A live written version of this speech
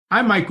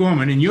I'm Mike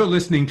Gorman, and you're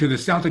listening to the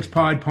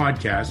CelticsPod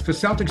podcast for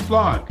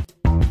CelticsPod.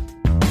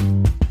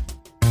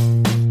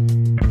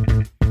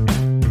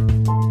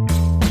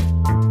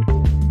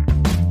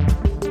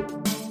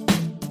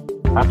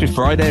 Happy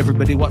Friday,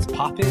 everybody. What's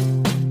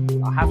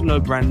popping? I have no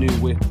brand new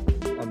whip,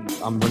 and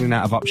I'm running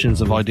out of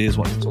options of ideas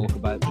what to talk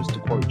about. Just to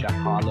quote Jack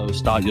Harlow,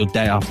 start your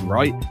day off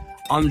right.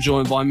 I'm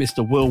joined by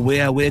Mr. Will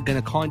Weir. We're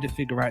going to kind of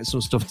figure out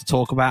some stuff to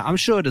talk about. I'm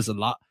sure there's a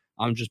lot.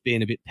 I'm just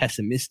being a bit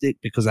pessimistic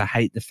because I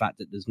hate the fact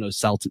that there's no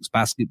Celtics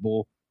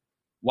basketball.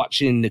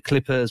 Watching the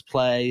Clippers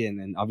play, and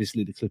then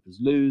obviously the Clippers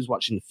lose.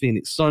 Watching the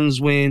Phoenix Suns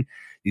win.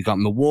 You got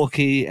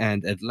Milwaukee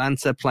and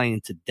Atlanta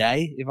playing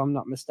today, if I'm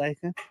not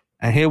mistaken.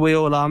 And here we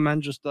all are,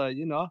 man, just,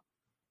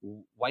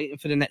 waiting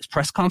for the next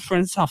press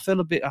conference. I feel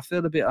a bit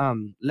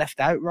left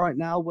out right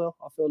now, Will.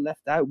 I feel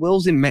left out.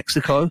 Will's in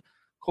Mexico,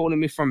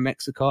 calling me from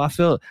Mexico.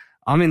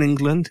 I'm in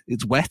England.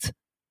 It's wet.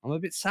 I'm a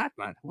bit sad,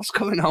 man. What's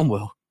going on,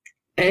 Will?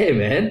 Hey,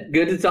 man.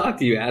 Good to talk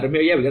to you, Adam.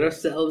 Here, yeah, we got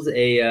ourselves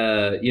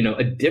a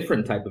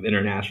different type of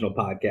international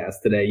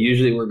podcast today.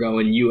 Usually we're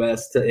going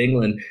U.S. to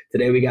England.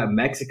 Today we got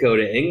Mexico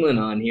to England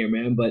on here,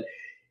 man. But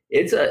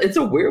it's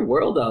a weird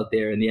world out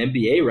there in the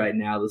NBA right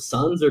now. The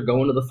Suns are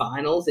going to the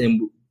finals,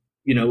 and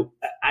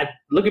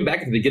looking back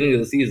at the beginning of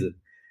the season,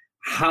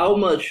 how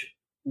much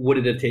would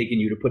it have taken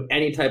you to put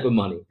any type of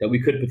money that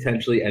we could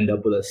potentially end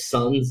up with a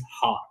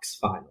Suns-Hawks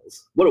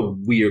finals? What a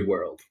weird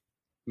world.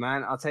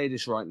 Man, I'll tell you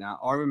this right now.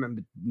 I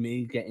remember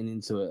me getting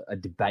into a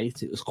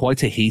debate. It was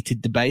quite a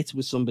heated debate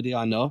with somebody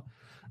I know,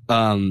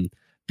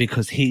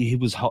 because he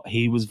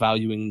was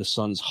valuing the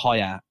Suns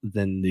higher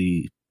than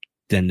the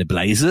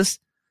Blazers.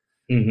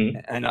 Mm-hmm.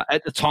 And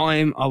at the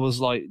time, I was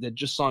like, they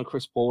just signed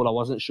Chris Paul. I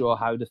wasn't sure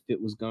how the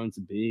fit was going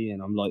to be,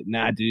 and I'm like,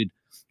 nah, dude,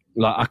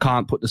 like I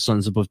can't put the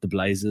Suns above the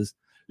Blazers.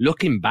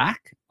 Looking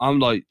back, I'm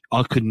like,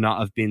 I could not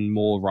have been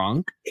more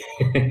wrong.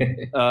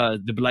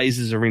 The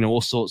Blazers are in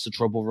all sorts of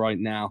trouble right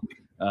now.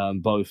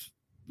 Both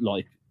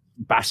like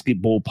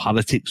basketball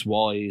politics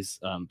wise,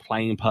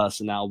 playing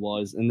personnel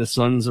wise, and the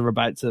Suns are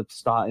about to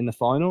start in the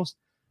finals.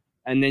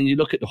 And then you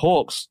look at the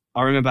Hawks.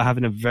 I remember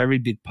having a very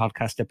big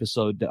podcast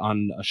episode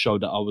on a show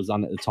that I was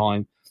on at the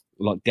time,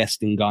 like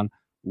guesting on,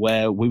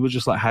 where we were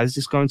just like, how is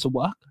this going to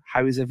work?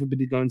 How is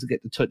everybody going to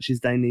get the touches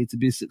they need to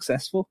be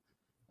successful?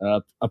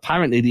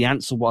 Apparently the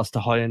answer was to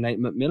hire Nate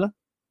McMillan.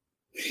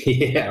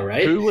 Yeah,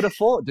 right. Who would have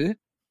thought, dude?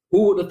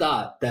 Who would have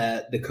thought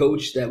that the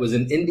coach that was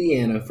in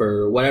Indiana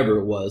for whatever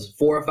it was,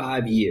 4 or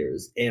 5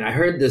 years, and I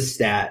heard this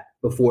stat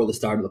before the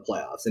start of the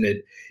playoffs, and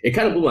it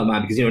kind of blew my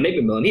mind because,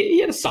 Nate McMillan, he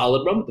had a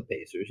solid run with the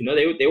Pacers.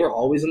 They were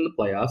always in the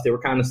playoffs. They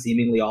were kind of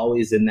seemingly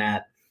always in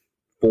that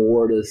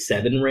 4 to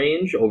 7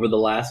 range over the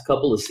last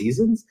couple of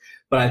seasons.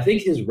 But I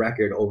think his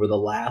record over the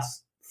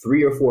last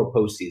 3 or 4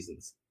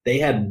 postseasons, they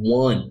had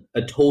won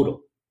a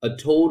total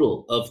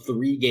of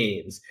 3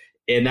 games.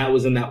 And that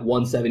was in that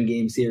 1-7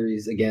 game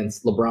series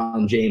against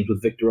LeBron James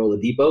with Victor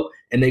Oladipo.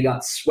 And they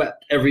got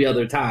swept every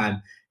other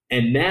time.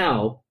 And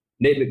now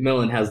Nate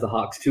McMillan has the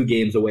Hawks 2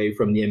 games away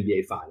from the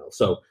NBA Finals.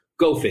 So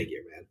go figure,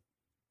 man.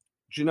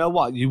 Do you know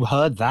what? You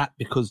heard that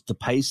because the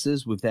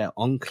Pacers, with their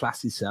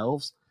unclassy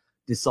selves,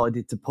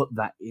 decided to put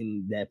that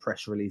in their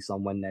press release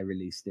on when they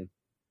released him.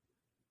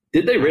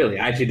 Did they really?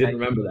 I actually didn't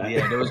remember that.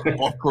 Yeah, there was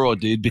an uproar,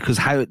 dude, because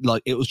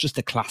it was just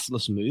a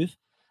classless move.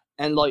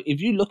 And if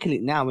you look at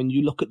it now and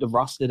you look at the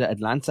roster that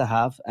Atlanta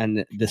have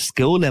and the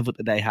skill level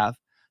that they have,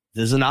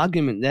 there's an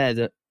argument there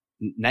that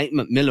Nate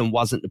McMillan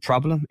wasn't the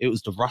problem. It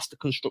was the roster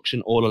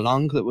construction all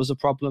along that was a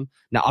problem.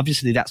 Now,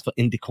 obviously, that's for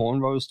Indy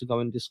Cornrows to go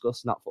and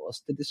discuss, not for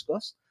us to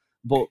discuss.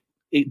 But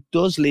it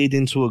does lead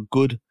into a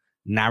good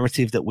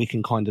narrative that we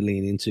can kind of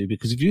lean into.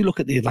 Because if you look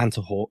at the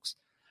Atlanta Hawks,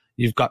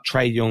 you've got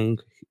Trae Young,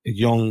 a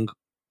young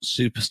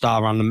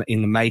superstar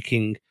in the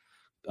making,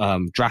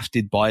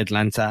 drafted by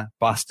Atlanta.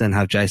 Boston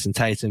have Jason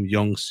Tatum,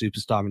 young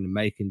superstar in the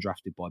making,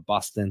 drafted by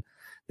Boston.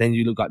 Then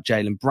you look at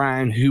Jaylen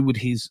Brown. Who would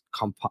his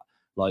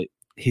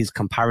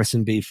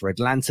comparison be for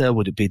Atlanta?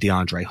 Would it be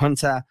DeAndre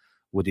Hunter?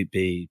 Would it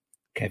be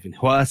Kevin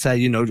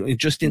Huerter?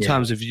 Just in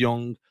terms of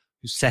young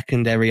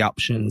secondary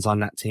options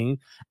on that team.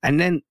 And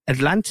then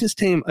Atlanta's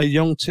team are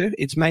young too.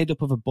 It's made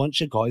up of a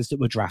bunch of guys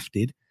that were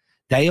drafted.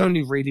 They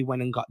only really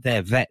went and got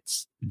their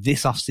vets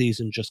this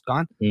offseason just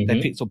gone. Mm-hmm.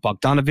 They picked up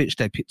Bogdanovich.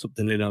 They picked up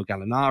Danilo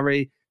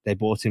Gallinari. They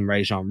bought in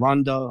Rajon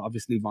Rondo.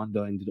 Obviously,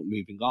 Rondo ended up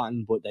moving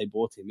on, but they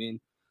bought him in.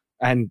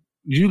 And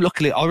you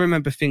look at it, I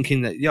remember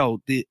thinking that,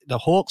 the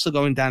Hawks are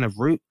going down a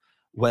route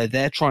where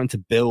they're trying to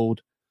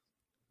build,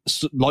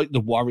 like the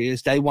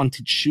Warriors. They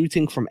wanted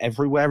shooting from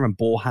everywhere and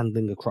ball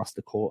handling across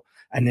the court.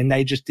 And then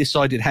they just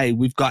decided, hey,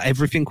 we've got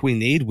everything we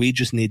need. We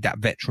just need that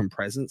veteran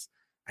presence.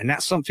 And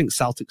that's something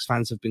Celtics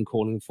fans have been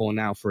calling for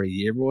now for a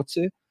year or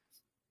two.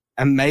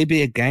 And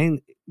maybe,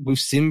 again, we've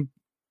seen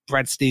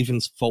Brad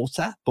Stevens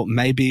falter, but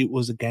maybe it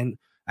was, again,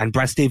 and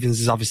Brad Stevens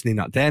is obviously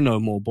not there no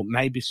more, but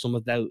maybe some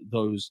of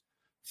those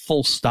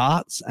false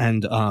starts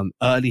and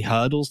early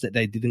hurdles that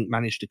they didn't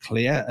manage to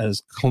clear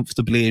as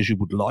comfortably as you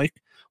would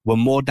like were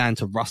more down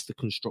to roster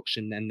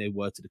construction than they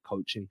were to the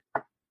coaching.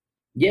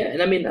 Yeah,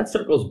 and I mean that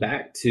circles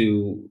back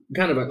to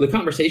kind of the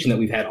conversation that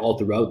we've had all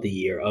throughout the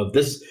year of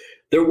this.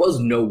 There was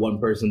no one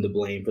person to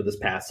blame for this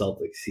past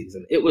Celtics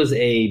season. It was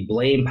a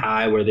blame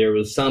pie where there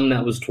was some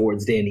that was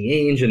towards Danny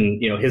Ainge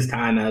and his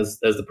time as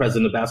the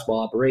president of basketball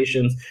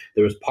operations.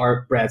 There was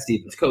part Brad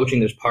Stevens coaching.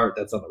 There's part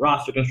that's on the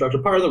roster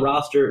construction, part of the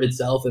roster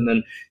itself, and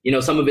then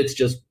some of it's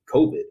just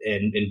COVID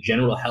and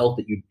general health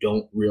that you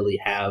don't really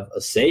have a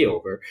say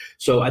over.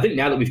 So I think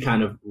now that we've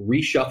kind of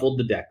reshuffled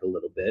the deck a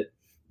little bit,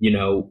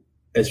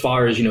 as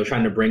far as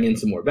trying to bring in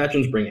some more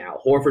veterans, bring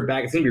Al Horford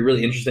back, it's going to be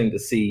really interesting to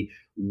see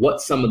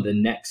what some of the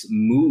next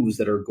moves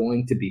that are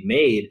going to be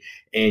made.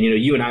 And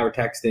you and I were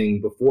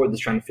texting before this,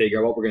 trying to figure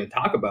out what we're going to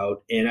talk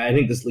about. And I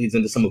think this leads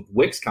into some of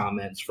Wick's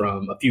comments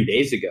from a few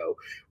days ago,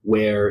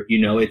 where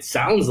it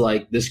sounds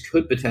like this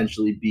could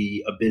potentially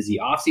be a busy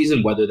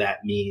offseason. Whether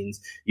that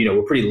means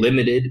we're pretty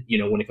limited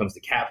when it comes to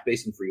cap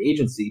space and free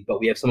agency, but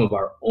we have some of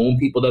our own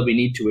people that we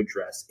need to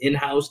address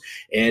in-house.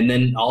 And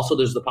then also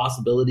there's the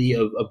possibility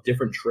of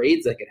different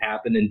trades that could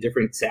happen and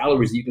different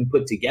salaries you can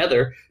put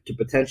together to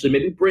potentially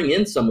maybe bring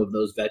in some of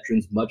those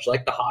veterans, much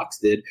like the Hawks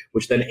did,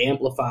 which then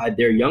amplified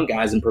their young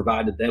guys and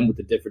provided them with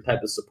a different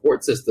type of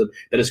support system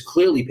that is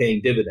clearly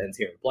paying dividends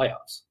here in the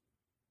playoffs.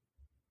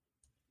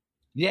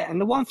 Yeah,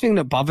 and the one thing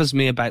that bothers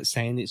me about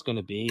saying it's going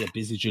to be a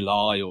busy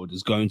July or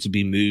there's going to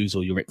be moves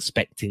or you're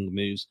expecting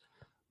moves,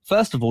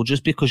 first of all,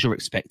 just because you're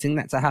expecting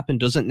that to happen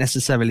doesn't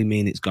necessarily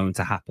mean it's going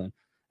to happen.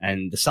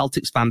 And the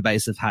Celtics fan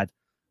base have had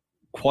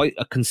quite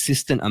a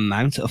consistent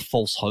amount of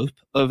false hope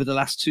over the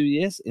last 2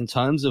 years in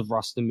terms of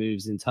roster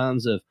moves, in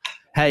terms of,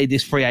 hey,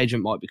 this free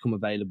agent might become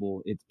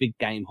available. It's big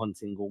game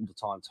hunting all the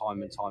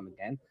time and time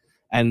again.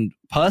 And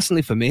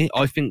personally, for me,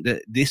 I think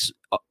that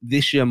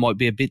this year might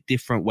be a bit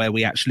different where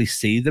we actually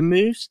see the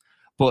moves,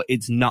 but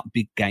it's not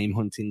big game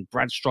hunting.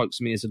 Brad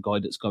strikes me as a guy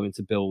that's going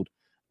to build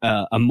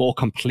a more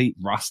complete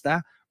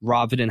roster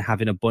rather than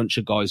having a bunch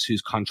of guys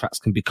whose contracts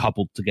can be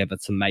cobbled together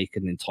to make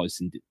an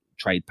enticing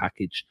trade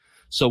package.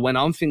 So when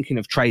I'm thinking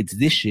of trades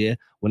this year,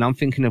 when I'm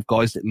thinking of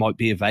guys that might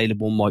be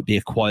available, might be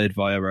acquired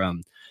via,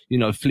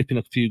 flipping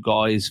a few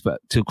guys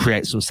to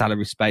create some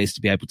salary space to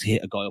be able to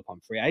hit a guy up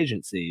on free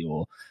agency,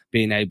 or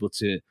being able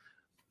to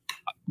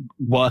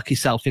work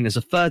yourself in as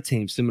a third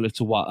team, similar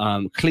to what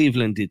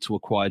Cleveland did to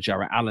acquire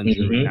Jarrett Allen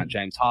during that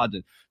James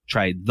Harden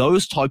trade.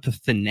 Those type of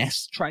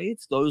finesse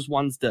trades, those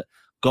ones that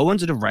go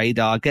under the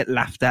radar, get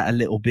laughed at a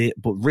little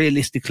bit, but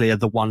realistically are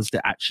the ones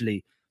that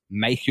actually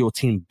make your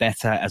team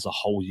better as a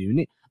whole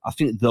unit. I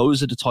think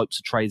those are the types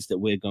of trades that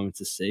we're going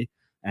to see.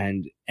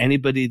 And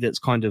anybody that's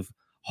kind of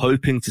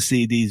hoping to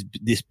see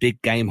this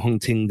big game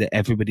hunting that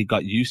everybody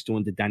got used to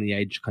under Danny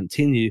Ainge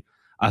continue,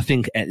 I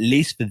think at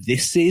least for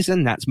this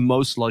season, that's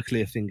most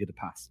likely a thing of the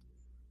past.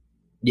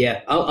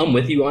 Yeah, I'm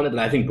with you on it, but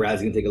I think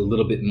Brad's going to take a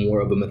little bit more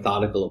of a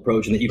methodical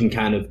approach, and that you can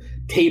kind of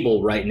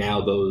table right now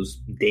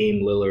those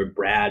Dame Lillard,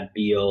 Brad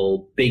Beal,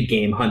 big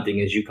game hunting,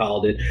 as you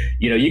called it.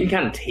 You can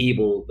kind of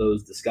table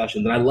those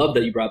discussions. And I love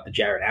that you brought up the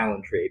Jarrett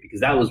Allen trade,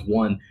 because that was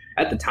one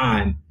at the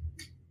time,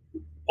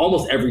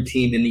 almost every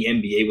team in the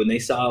NBA, when they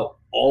saw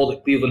all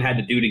that Cleveland had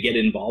to do to get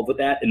involved with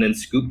that and then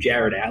scoop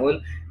Jarrett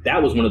Allen,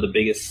 that was one of the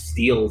biggest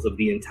steals of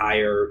the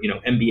entire,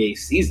 NBA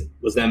season,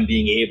 was them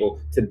being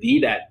able to be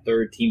that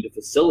third team to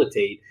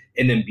facilitate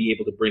and then be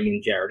able to bring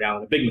in Jarrett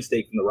Allen. A big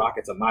mistake from the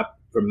Rockets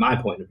from my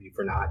point of view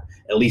for not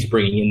at least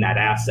bringing in that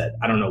asset.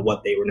 I don't know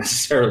what they were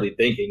necessarily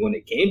thinking when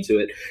it came to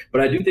it,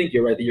 but I do think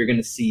you're right that you're going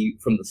to see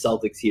from the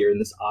Celtics here in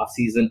this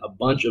offseason a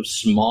bunch of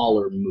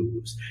smaller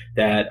moves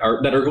that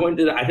are going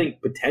to, I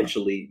think,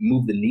 potentially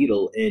move the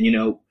needle.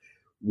 And,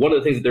 one of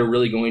the things that they're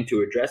really going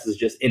to address is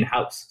just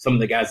in-house, some of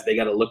the guys that they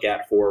got to look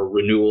at for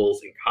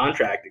renewals and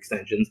contract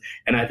extensions.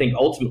 And I think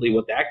ultimately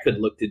what that could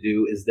look to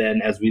do is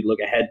then, as we look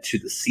ahead to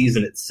the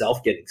season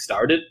itself getting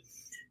started,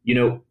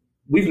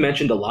 we've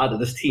mentioned a lot that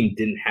this team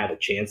didn't have a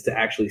chance to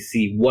actually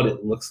see what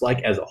it looks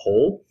like as a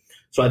whole.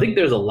 So I think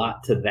there's a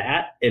lot to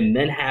that. And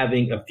then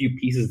having a few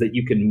pieces that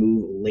you can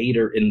move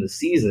later in the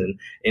season.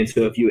 And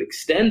so if you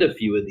extend a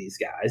few of these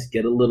guys,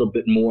 get a little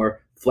bit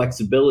more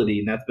flexibility,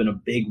 and that's been a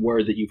big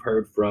word that you've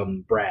heard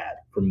from Brad,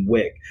 from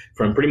Wick,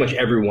 from pretty much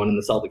everyone in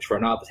the Celtics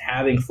front office,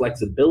 having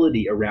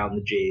flexibility around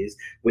the Jays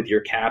with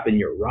your cap and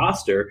your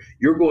roster,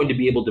 you're going to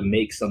be able to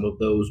make some of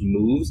those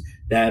moves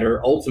that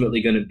are ultimately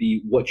going to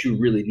be what you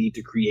really need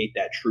to create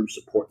that true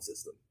support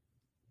system.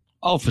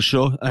 Oh, for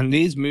sure. And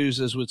these moves,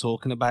 as we're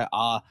talking about,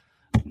 are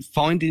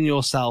finding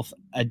yourself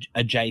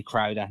a Jay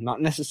Crowder,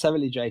 not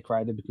necessarily Jay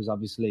Crowder, because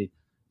obviously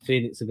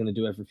Phoenix are going to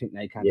do everything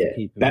they can to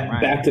keep him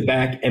around.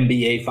 Back-to-back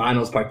NBA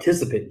Finals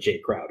participant Jay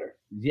Crowder.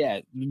 Yeah,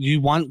 you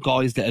want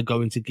guys that are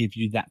going to give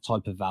you that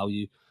type of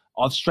value.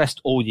 I've stressed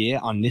all year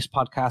on this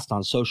podcast,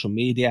 on social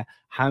media,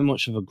 how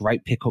much of a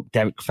great pickup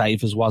Derek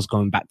Favors was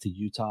going back to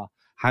Utah,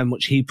 how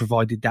much he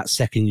provided that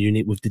second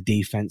unit with the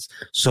defense.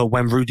 So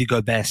when Rudy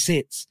Gobert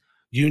sits,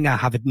 you now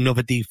have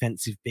another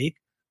defensive big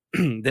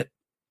that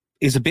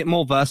is a bit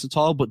more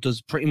versatile, but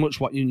does pretty much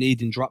what you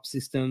need in drop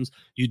systems.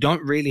 You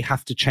don't really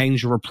have to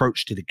change your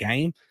approach to the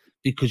game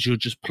because you're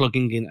just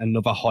plugging in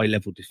another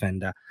high-level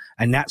defender.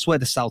 And that's where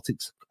the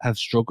Celtics have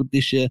struggled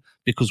this year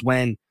because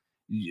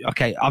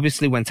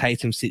obviously when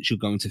Tatum sits, you're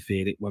going to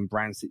feel it. When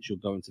Brown sits, you're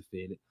going to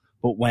feel it.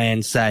 But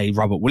when, say,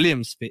 Robert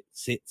Williams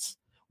sits,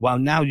 well,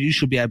 now you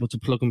should be able to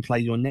plug and play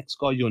your next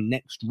guy, your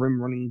next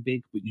rim running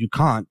big, but you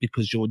can't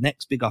because your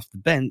next big off the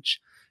bench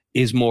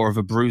is more of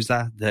a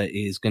bruiser that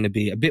is going to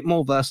be a bit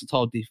more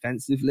versatile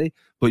defensively,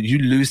 but you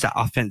lose that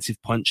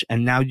offensive punch.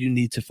 And now you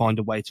need to find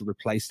a way to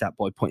replace that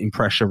by putting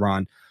pressure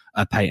on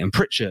Peyton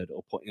Pritchard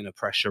or putting a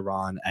pressure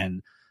on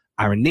and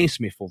Aaron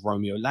Neesmith or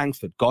Romeo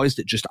Langford, guys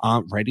that just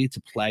aren't ready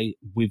to play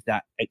with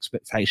that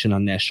expectation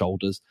on their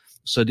shoulders.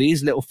 So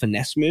these little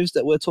finesse moves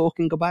that we're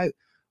talking about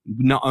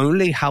not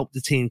only help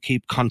the team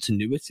keep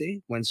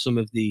continuity when some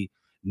of the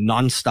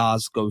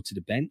non-stars go to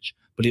the bench,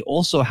 but it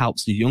also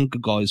helps the younger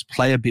guys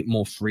play a bit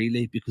more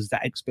freely because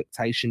that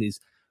expectation is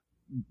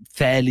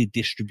fairly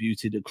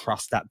distributed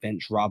across that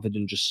bench rather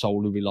than just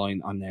solely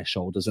relying on their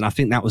shoulders. And I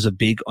think that was a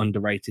big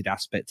underrated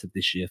aspect of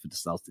this year for the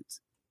Celtics.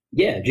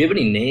 Yeah. Do you have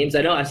any names?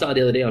 I know I saw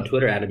the other day on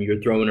Twitter, Adam, you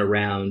were throwing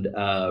around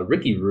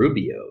Ricky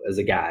Rubio as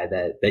a guy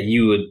that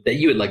you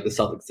would like the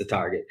Celtics to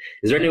target.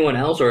 Is there anyone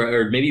else,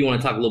 or maybe you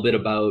want to talk a little bit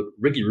about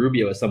Ricky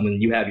Rubio as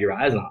someone you have your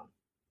eyes on?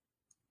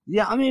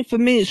 Yeah, I mean, for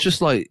me, it's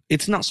just like,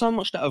 it's not so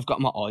much that I've got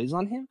my eyes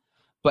on him,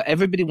 but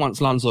everybody wants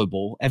Lonzo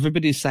Ball.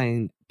 Everybody's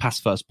saying pass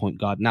first point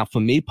guard. Now, for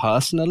me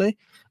personally,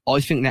 I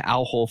think that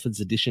Al Horford's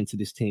addition to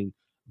this team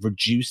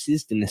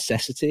reduces the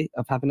necessity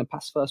of having a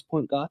pass first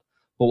point guard.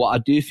 But what I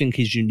do think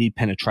is you need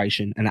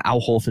penetration, and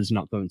Al Horford's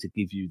not going to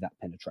give you that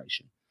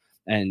penetration.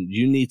 And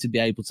you need to be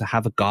able to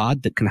have a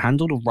guard that can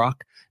handle the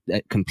rock,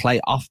 that can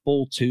play off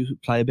ball too,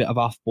 play a bit of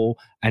off ball,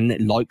 and that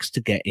likes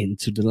to get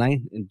into the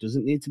lane. It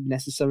doesn't need to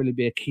necessarily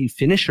be a key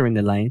finisher in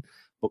the lane,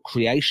 but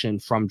creation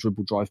from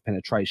dribble drive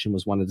penetration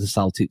was one of the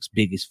Celtics'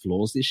 biggest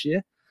flaws this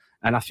year.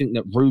 And I think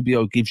that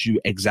Rubio gives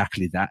you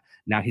exactly that.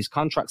 Now, his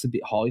contract's a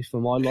bit high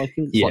for my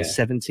liking. It's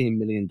like $17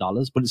 million,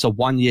 but it's a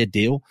 1-year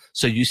deal.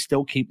 So you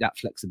still keep that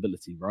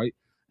flexibility, right?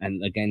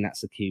 And again,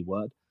 that's a key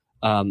word.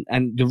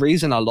 And the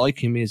reason I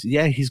like him is,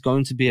 he's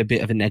going to be a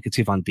bit of a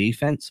negative on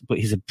defense, but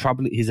he's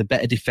a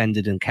better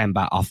defender than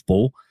Kemba off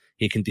ball.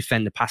 He can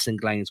defend the passing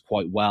lanes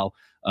quite well.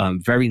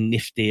 Very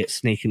nifty at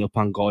sneaking up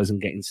on guys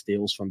and getting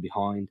steals from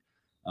behind.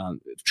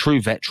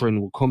 True veteran,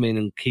 will come in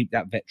and keep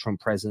that veteran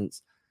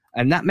presence.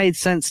 And that made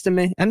sense to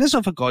me. And there's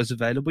other guys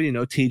available. You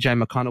know,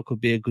 TJ McConnell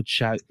could be a good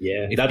shout.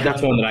 Yeah,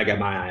 that's one that I got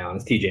my eye on,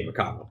 is TJ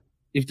McConnell.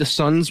 If the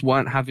Suns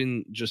weren't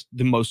having just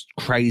the most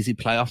crazy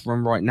playoff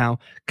run right now,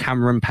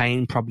 Cameron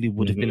Payne probably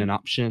would have been an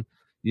option.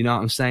 You know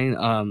what I'm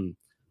saying?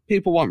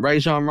 People want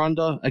Rajon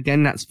Rondo.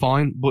 Again, that's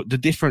fine. But the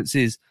difference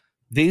is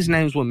these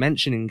names we're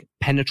mentioning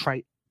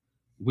penetrate.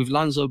 With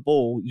Lonzo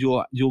Ball,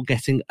 you're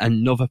getting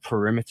another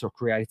perimeter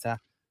creator,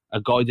 a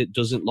guy that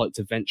doesn't like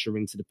to venture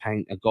into the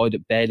paint, a guy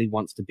that barely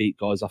wants to beat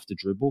guys off the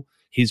dribble.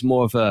 He's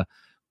more of a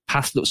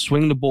pass that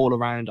swing the ball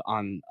around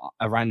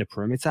the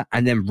perimeter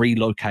and then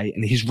relocate.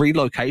 And his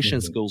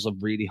relocation skills are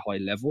really high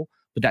level,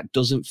 but that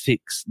doesn't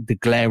fix the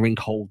glaring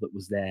hole that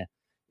was there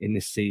in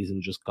this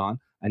season just gone.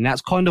 And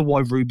that's kind of why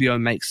Rubio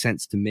makes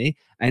sense to me.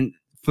 And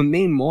for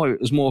me,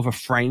 it was more of a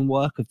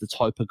framework of the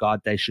type of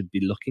guard they should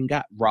be looking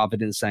at rather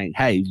than saying,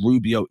 hey,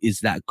 Rubio is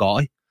that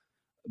guy.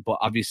 But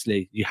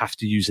obviously you have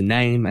to use a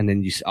name, and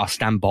then I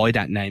stand by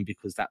that name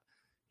because that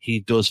he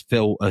does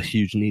fill a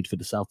huge need for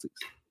the Celtics.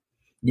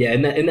 Yeah,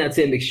 in that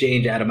same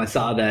exchange, Adam, I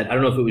saw that, I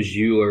don't know if it was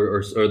you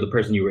or the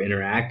person you were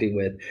interacting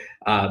with,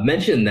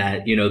 mentioned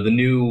that, you know, the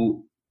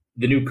new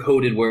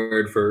coded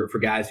word for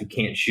guys who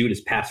can't shoot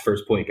is pass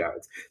first point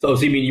guards. So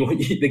you mean you want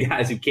the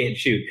guys who can't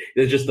shoot?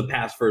 It's just the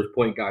pass first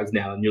point guards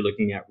now, and you're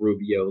looking at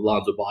Rubio,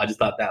 Lonzo Ball. I just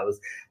thought that was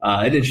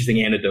an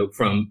interesting anecdote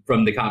from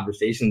the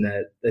conversation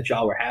that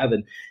y'all were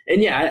having.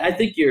 And yeah, I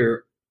think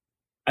your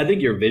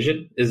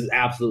vision is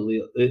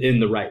absolutely in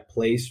the right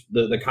place.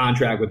 The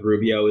contract with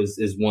Rubio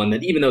is one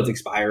that, even though it's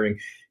expiring,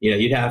 you know,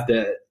 you'd have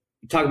to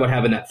talk about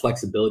having that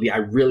flexibility. I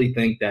really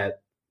think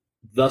that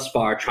thus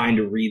far, trying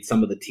to read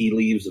some of the tea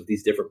leaves of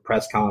these different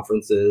press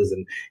conferences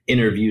and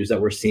interviews that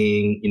we're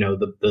seeing, you know,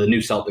 the new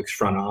Celtics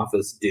front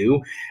office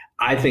do,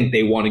 I think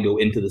they want to go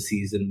into the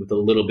season with a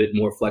little bit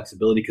more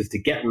flexibility, because to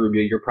get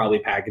Rubio, you're probably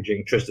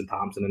packaging Tristan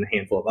Thompson and a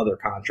handful of other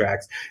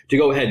contracts to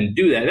go ahead and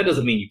do that. That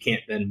doesn't mean you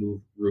can't then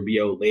move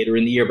Rubio later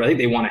in the year, but I think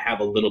they want to have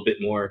a little bit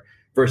more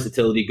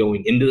versatility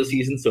going into the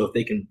season. So if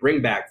they can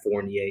bring back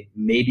Fournier,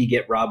 maybe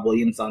get Rob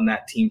Williams on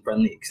that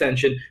team-friendly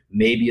extension,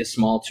 maybe a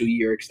small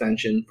 2-year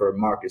extension for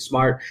Marcus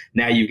Smart.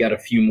 Now you've got a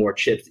few more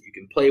chips that you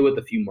can play with,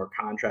 a few more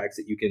contracts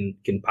that you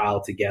can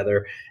pile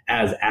together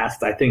as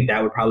asked. I think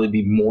that would probably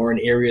be more an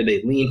area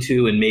they lean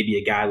to, and maybe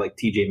a guy like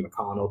TJ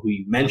McConnell, who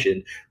you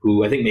mentioned,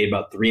 who I think made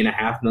about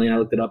 $3.5 million. I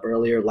looked it up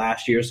earlier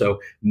last year. So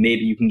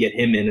maybe you can get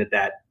him in at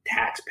that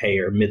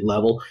taxpayer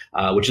mid-level,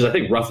 which is, I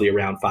think, roughly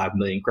around $5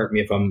 million. Correct me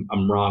if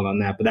I'm wrong on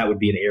that, but that would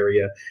be an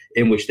area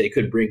in which they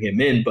could bring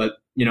him in. But,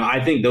 you know,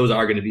 I think those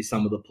are going to be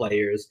some of the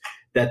players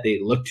that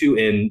they look to.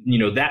 And, you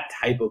know, that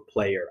type of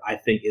player, I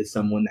think, is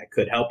someone that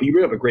could help. You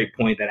bring up a great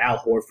point that Al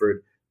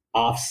Horford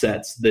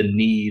offsets the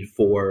need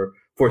for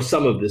for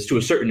some of this to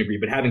a certain degree,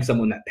 but having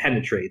someone that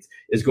penetrates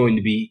is going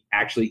to be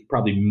actually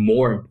probably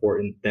more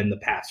important than the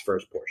pass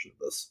first portion of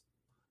this.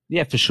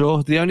 Yeah, for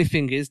sure. The only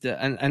thing is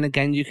that, and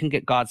again, you can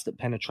get guards that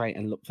penetrate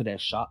and look for their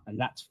shot, and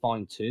that's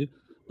fine too,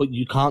 but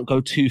you can't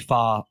go too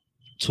far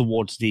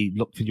towards the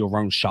look for your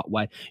own shot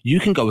way.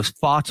 You can go as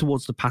far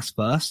towards the pass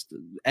first.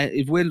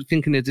 If we're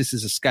thinking of this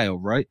as a scale,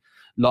 right?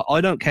 Like,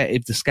 I don't care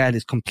if the scale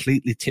is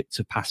completely tipped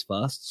to pass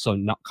first, so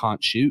not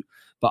can't shoot,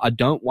 but I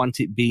don't want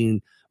it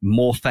being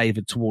more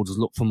favored towards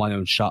look for my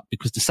own shot,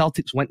 because the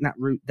Celtics went that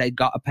route. They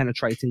got a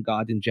penetrating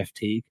guard in Jeff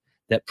Teague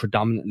that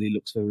predominantly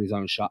looks for his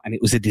own shot, and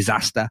it was a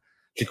disaster,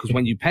 because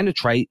when you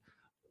penetrate,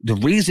 the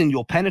reason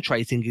you're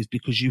penetrating is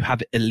because you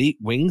have elite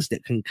wings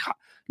that can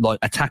like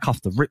attack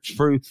off the rip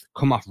through,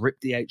 come off rip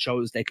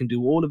DHOs. They can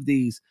do all of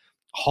these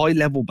high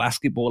level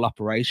basketball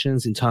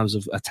operations in terms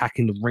of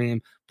attacking the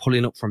rim,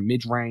 pulling up from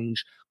mid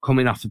range,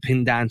 coming off the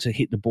pin down to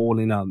hit the ball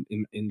in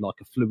like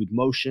a fluid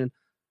motion.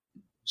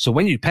 So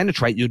when you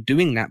penetrate, you're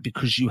doing that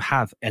because you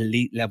have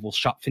elite level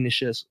shot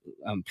finishers,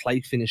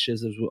 play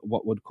finishers is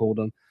what we'd call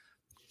them.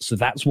 So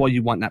that's why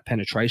you want that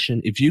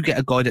penetration. If you get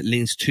a guy that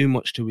leans too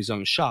much to his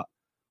own shot,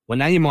 well,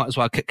 now you might as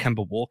well get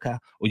Kemba Walker,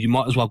 or you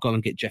might as well go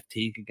and get Jeff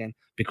Teague again,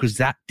 because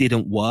that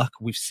didn't work.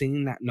 We've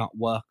seen that not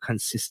work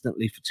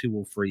consistently for 2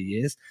 or 3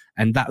 years.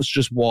 And that's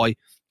just why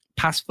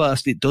pass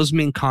first, it does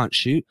mean can't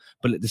shoot,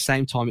 but at the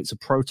same time, it's a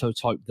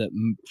prototype that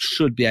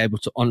should be able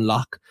to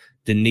unlock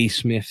the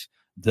Nesmith,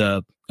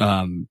 the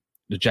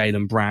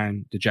Jaylen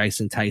Brown, the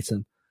Jason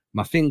Tatum.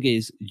 My thing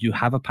is, you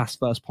have a pass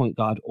first point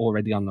guard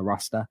already on the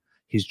roster.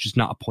 He's just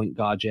not a point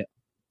guard yet.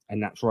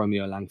 And that's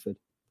Romeo Langford.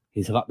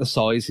 He's got the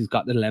size, he's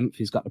got the length,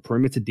 he's got the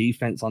perimeter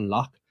defense on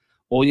lock.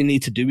 All you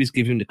need to do is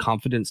give him the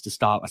confidence to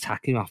start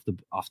attacking off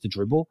the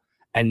dribble,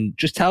 and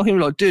just tell him,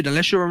 like, dude,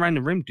 unless you're around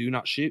the rim, do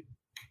not shoot.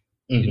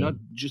 Mm-hmm. You know,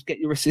 just get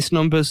your assist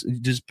numbers.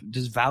 There's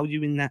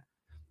value in that.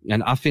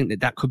 And I think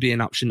that could be an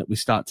option that we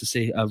start to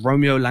see.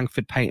 Romeo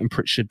Langford, Peyton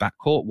Pritchard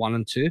backcourt 1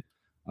 and 2.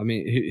 I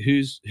mean,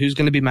 who's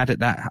going to be mad at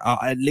that?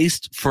 At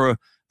least for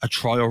a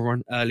trial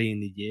run early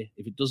in the year.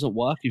 If it doesn't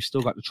work, you've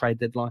still got the trade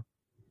deadline.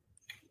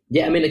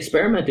 Yeah, I mean,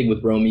 experimenting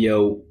with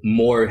Romeo,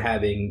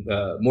 having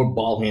more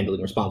ball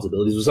handling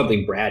responsibilities was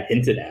something Brad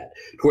hinted at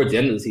towards the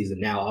end of the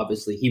season. Now,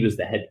 obviously, he was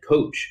the head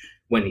coach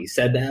when he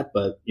said that,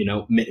 but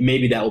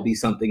maybe that will be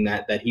something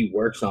that he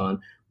works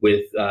on.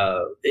 With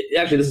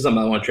actually, this is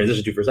something I want to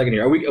transition to for a second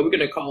here. Are we going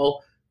to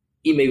call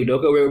Ime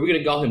Udoka? Are we going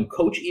to call him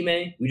Coach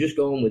Ime? We just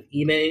go in with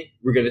Ime.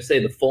 We're going to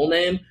say the full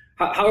name.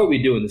 How are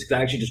we doing this? Because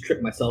I actually just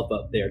tripped myself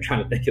up there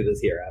trying to think of this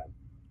here, Adam.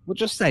 We'll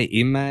just say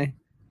Ime.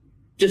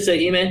 Just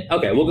say Ime?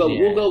 Okay, we'll go.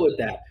 Yeah. We'll go with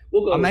that.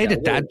 I made a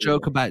dad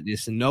joke about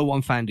this, and no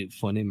one found it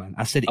funny, man.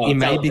 I said he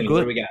may be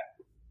good.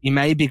 He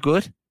may be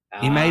good.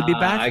 He may be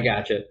bad. I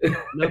gotcha.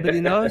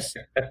 Nobody knows.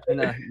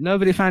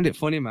 Nobody found it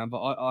funny, man.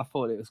 But I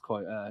thought it was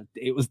quite.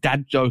 It was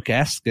dad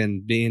joke-esque,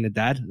 and being a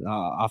dad,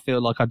 I feel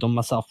like I done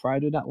myself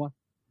proud with that one.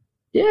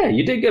 Yeah,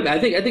 you did good. I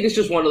think it's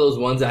just one of those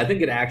ones that I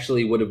think it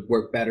actually would have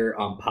worked better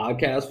on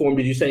podcast form.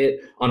 Did you say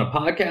it on a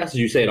podcast, or did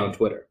you say it on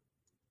Twitter?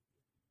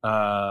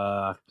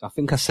 I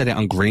think I said it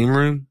on Green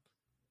Room.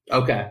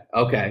 Okay.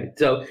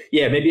 So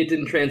yeah, maybe it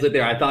didn't translate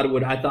there. I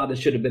thought it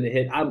should have been a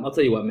hit. I'll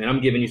tell you what, man.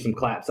 I'm giving you some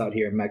claps out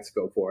here in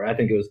Mexico for it. I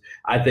think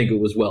it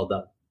was well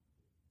done.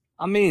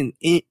 I mean,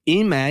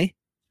 he may.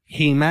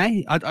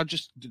 I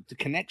just the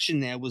connection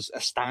there was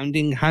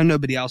astounding. How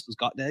nobody else has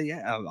got there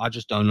yet. I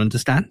just don't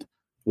understand.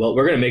 Well,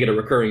 we're gonna make it a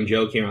recurring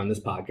joke here on this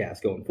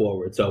podcast going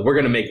forward. So we're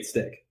gonna make it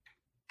stick.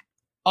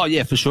 Oh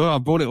yeah, for sure. I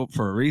brought it up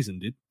for a reason,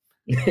 dude.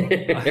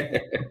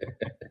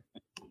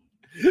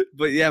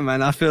 But yeah,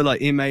 man, I feel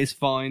like Ime's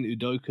fine,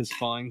 Udoka's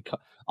fine.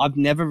 I've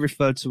never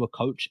referred to a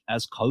coach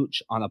as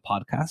coach on a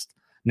podcast.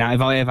 Now, if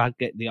I ever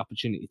get the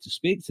opportunity to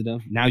speak to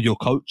them, now you're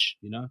coach,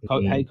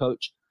 hey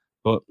coach.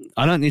 But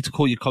I don't need to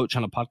call you coach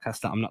on a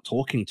podcast that I'm not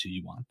talking to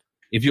you on.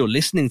 If you're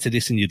listening to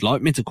this and you'd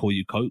like me to call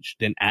you coach,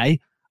 then A,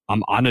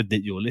 I'm honored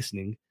that you're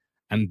listening,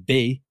 and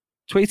B,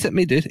 tweet at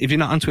me, dude. If you're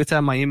not on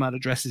Twitter, my email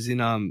address is in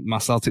my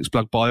Celtics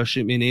blog bio.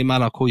 Shoot me an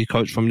email. I'll call you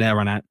coach from there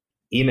on out.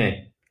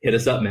 Ime, hit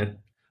us up, man.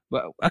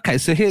 Well, okay,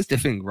 so here's the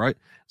thing, right?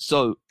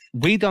 So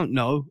we don't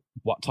know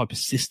what type of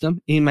system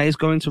Ime is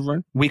going to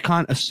run. We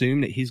can't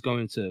assume that he's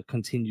going to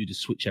continue to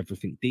switch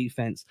everything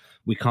defense.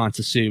 We can't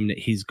assume that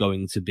he's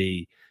going to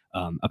be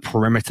a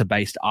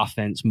perimeter-based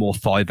offense, more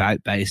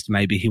 5-out based.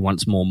 Maybe he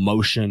wants more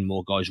motion,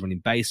 more guys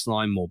running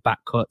baseline, more back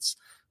cuts,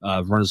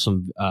 run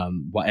some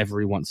whatever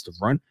he wants to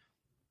run.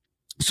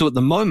 So at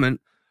the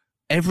moment,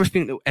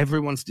 everything that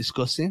everyone's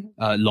discussing,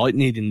 like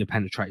needing the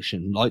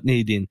penetration, like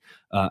needing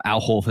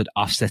Al Horford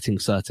offsetting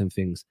certain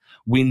things,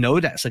 we know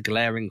that's a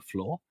glaring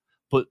flaw,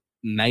 but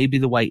maybe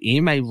the way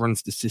Ime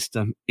runs the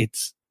system,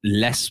 it's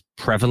less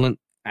prevalent,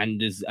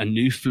 and there's a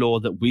new flaw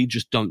that we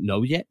just don't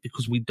know yet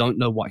because we don't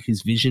know what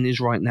his vision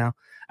is right now.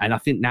 And I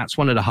think that's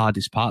one of the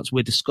hardest parts.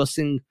 We're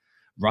discussing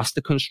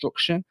roster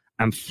construction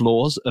and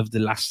flaws of the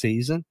last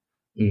season,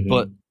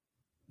 but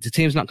the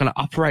team's not going to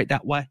operate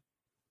that way.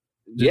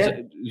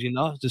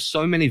 There's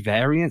so many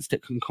variants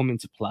that can come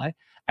into play,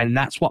 and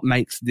that's what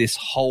makes this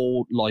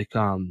whole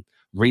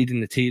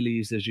reading the tea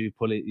leaves, as you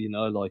put it,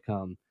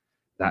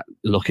 that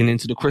looking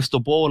into the crystal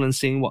ball and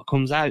seeing what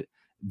comes out.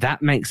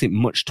 That makes it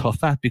much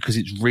tougher because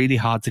it's really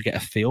hard to get a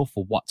feel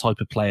for what type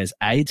of players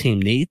A,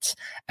 team needs,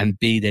 and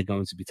B, they're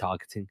going to be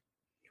targeting.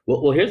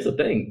 Well, here's the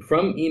thing.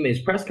 From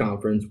Ime's press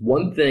conference,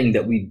 one thing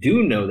that we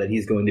do know that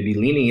he's going to be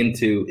leaning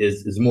into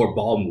is more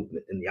ball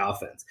movement in the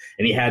offense.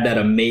 And he had that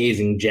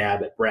amazing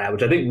jab at Brad,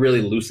 which I think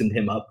really loosened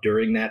him up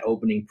during that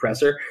opening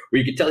presser,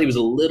 where you could tell he was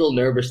a little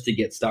nervous to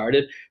get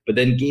started, but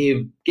then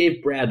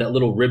gave Brad that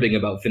little ribbing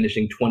about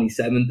finishing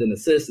 27th in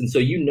assists. And so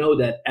you know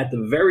that at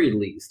the very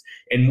least,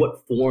 in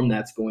what form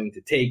that's going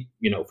to take,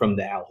 from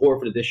the Al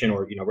Horford edition,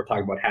 or, we're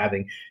talking about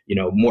having,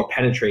 more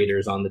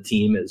penetrators on the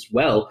team as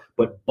well.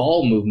 But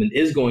ball movement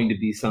is going to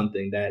be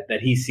something that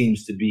he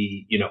seems to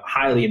be,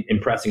 highly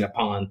impressing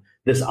upon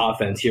this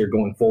offense here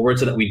going forward,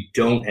 so that we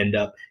don't end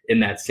up in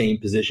that same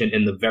position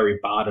in the very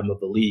bottom of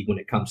the league when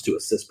it comes to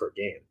assists per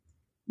game.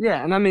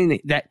 Yeah, and I mean,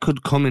 that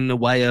could come in the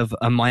way of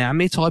a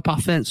Miami type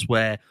offense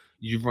where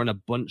you run a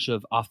bunch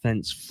of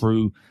offense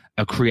through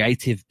a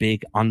creative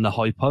big on the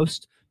high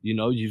post.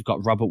 You've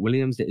got Robert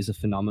Williams that is a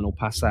phenomenal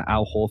passer.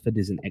 Al Horford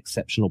is an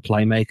exceptional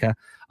playmaker.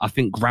 I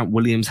think Grant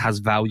Williams has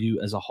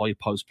value as a high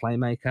post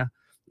playmaker,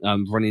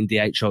 running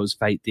DHOs,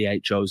 fake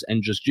DHOs,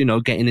 and just,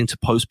 getting into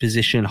post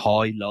position,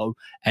 high, low,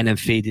 and then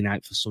feeding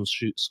out for some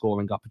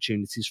scoring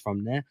opportunities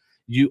from there.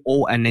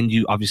 And then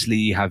you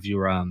obviously have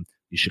your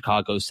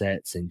Chicago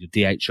sets and your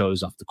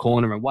DHOs off the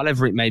corner and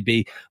whatever it may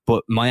be.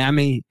 But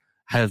Miami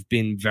have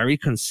been very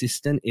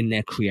consistent in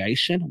their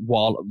creation,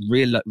 while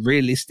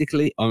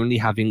realistically only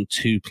having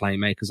two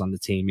playmakers on the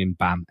team in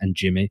Bam and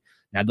Jimmy.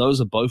 Now,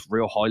 those are both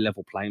real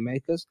high-level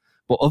playmakers.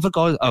 But other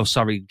guys,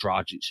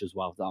 Dragic as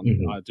well.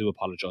 I do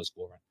apologize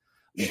for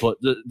it. But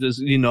there's,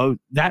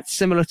 that's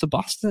similar to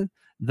Boston.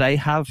 They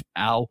have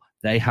Al,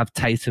 they have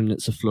Tatum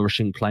that's a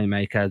flourishing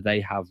playmaker.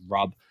 They have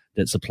Rob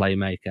that's a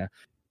playmaker.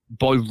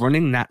 By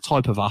running that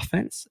type of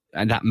offense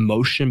and that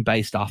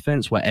motion-based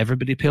offense where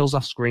everybody peels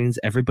off screens,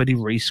 everybody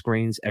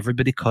rescreens,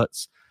 everybody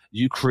cuts,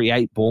 you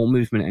create ball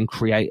movement and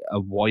create a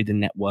wider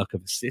network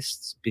of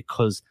assists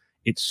because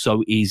it's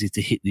so easy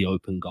to hit the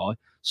open guy.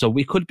 So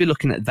we could be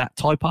looking at that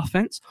type of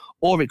offense,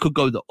 or it could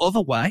go the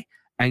other way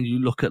and you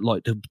look at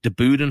like the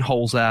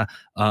Budenholzer,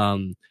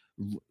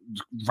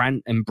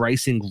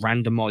 embracing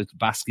randomized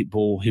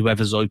basketball.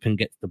 Whoever's open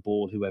gets the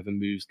ball, whoever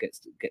moves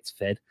gets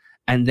fed.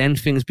 And then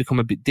things become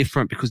a bit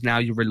different because now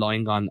you're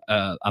relying on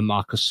a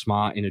Marcus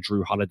Smart in a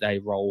Drew Holiday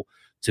role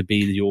to be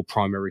your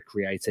primary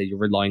creator. You're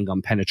relying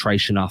on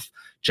penetration off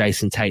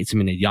Jason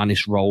Tatum in a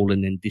Giannis role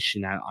and then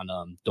dishing out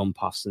on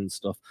dump offs and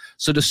stuff.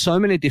 So there's so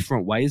many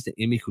different ways that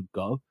Ime could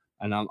go.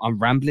 And I'm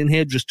rambling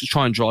here just to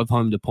try and drive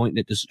home the point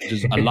that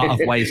there's a lot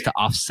of ways to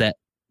offset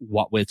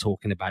what we're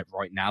talking about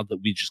right now that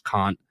we just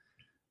can't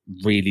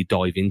really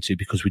dive into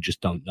because we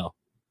just don't know.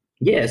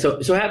 Yeah, so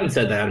having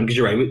said that, because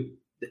you're right,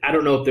 I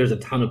don't know if there's a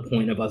ton of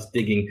point of us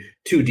digging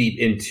too deep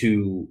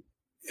into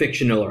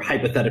fictional or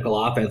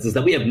hypothetical offenses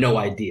that we have no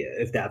idea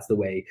if that's the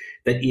way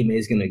that Ime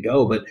is going to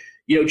go. But,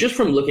 just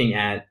from looking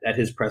at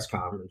his press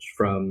conference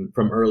from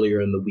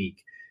earlier in the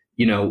week,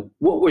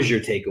 what was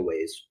your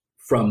takeaways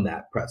from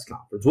that press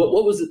conference?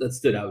 What was it that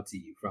stood out to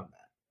you from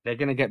that? They're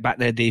going to get back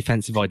their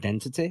defensive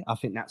identity. I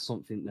think that's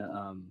something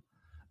that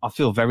I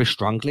feel very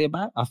strongly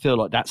about. I feel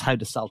like that's how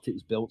the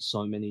Celtics built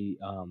so many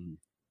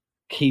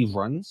key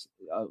runs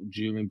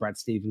during Brad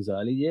Stevens'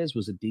 early years,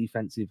 was a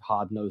defensive,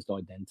 hard-nosed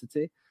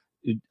identity.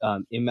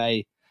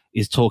 Ime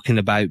is talking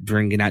about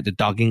bringing out the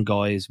dogging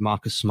guys,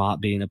 Marcus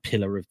Smart being a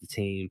pillar of the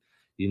team,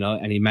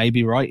 and he may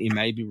be right, he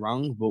may be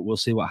wrong, but we'll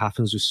see what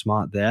happens with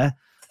Smart there.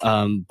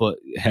 But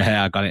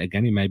I got it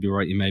again. He may be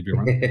right, he may be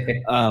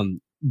wrong.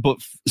 But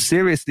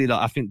seriously,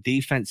 I think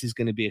defense is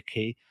going to be a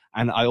key.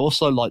 And I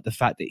also like the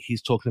fact that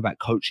he's talking about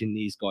coaching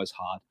these guys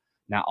hard.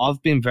 Now,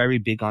 I've been very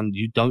big on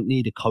you don't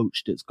need a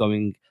coach that's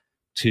going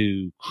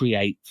to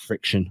create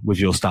friction with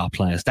your star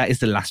players. That is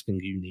the last thing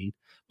you need.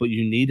 But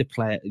you need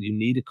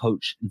a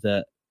coach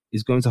that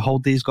is going to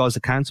hold these guys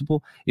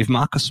accountable. If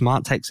Marcus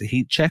Smart takes a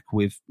heat check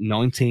with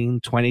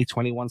 19, 20,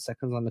 21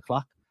 seconds on the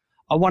clock,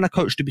 I want a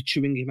coach to be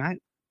chewing him out.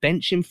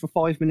 Bench him for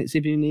 5 minutes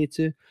if you need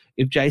to.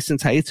 If Jason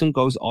Tatum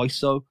goes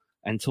ISO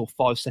until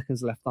 5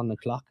 seconds left on the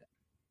clock,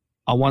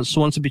 I want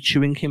someone to be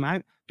chewing him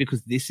out,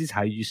 because this is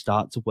how you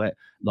start to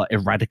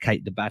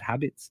eradicate the bad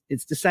habits.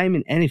 It's the same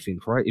in anything,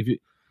 right? If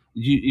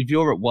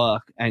you're at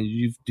work and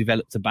you've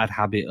developed a bad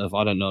habit of,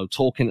 I don't know,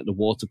 talking at the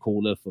water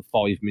cooler for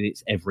 5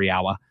 minutes every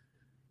hour,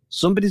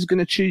 somebody's going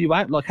to chew you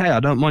out. Like, hey, I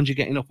don't mind you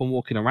getting up and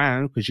walking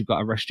around because you've got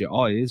to rest your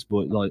eyes,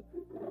 but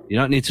you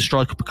don't need to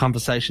strike up a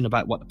conversation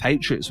about what the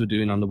Patriots were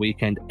doing on the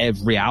weekend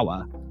every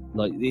hour.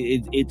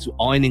 It's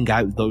ironing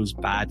out those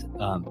bad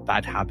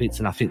habits,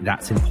 and I think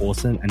that's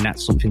important, and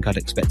that's something I'd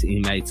expect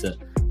Ime to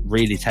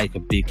really take a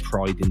big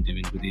pride in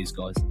doing with these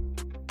guys.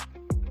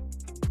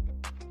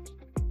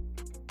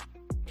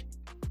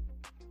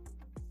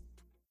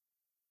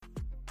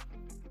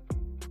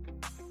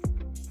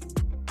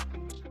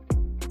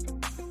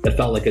 that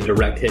felt like a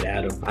direct hit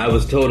at him. I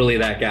was totally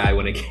that guy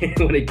when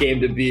it came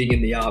to being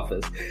in the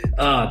office.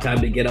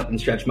 Time to get up and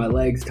stretch my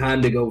legs.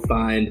 Time to go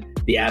find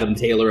the Adam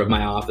Taylor of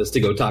my office to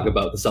go talk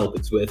about the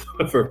Celtics with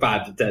for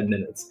 5 to 10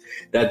 minutes.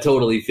 That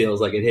totally feels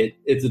like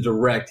it's a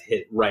direct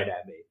hit right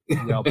at me.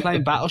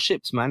 Playing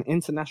battleships, man,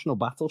 international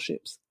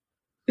battleships.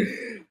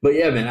 But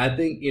yeah, man, I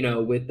think,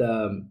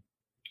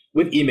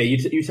 with Ime,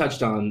 you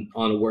touched on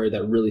a word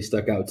that really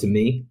stuck out to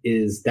me,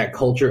 is that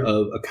culture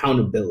of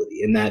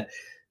accountability, and that,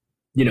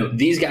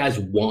 these guys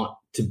want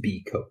to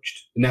be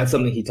coached. And that's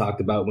something he talked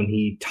about when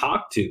he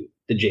talked to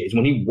the Jays,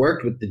 when he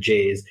worked with the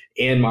Jays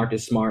and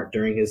Marcus Smart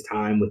during his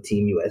time with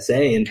Team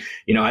USA. And,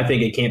 I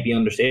think it can't be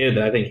understated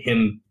that I think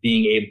him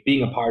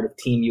being a part of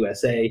Team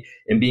USA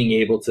and being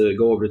able to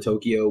go over to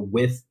Tokyo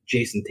with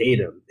Jason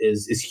Tatum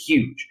is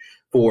huge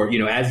for,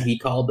 as he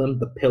called them,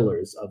 the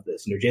pillars of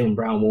this. Jaylen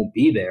Brown won't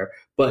be there,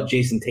 but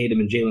Jason Tatum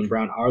and Jaylen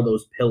Brown are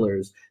those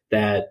pillars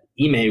that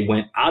Ime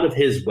went out of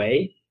his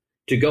way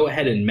to go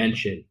ahead and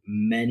mention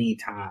many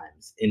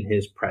times in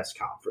his press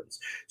conference.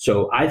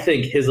 So I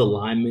think his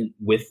alignment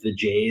with the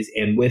Jays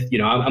and with,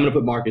 I'm going to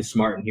put Marcus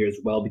Smart in here as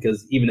well,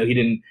 because even though he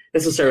didn't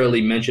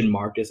necessarily mention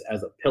Marcus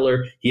as a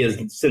pillar, he has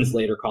since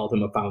later called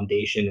him a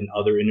foundation in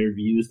other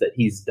interviews that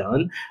he's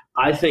done.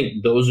 I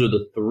think those are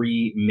the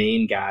three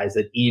main guys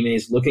that Ime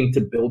is looking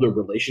to build a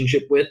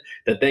relationship with,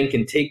 that then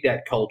can take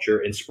that culture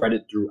and spread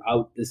it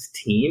throughout this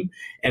team.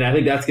 And I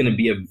think that's going to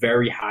be a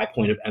very high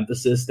point of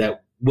emphasis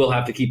that we'll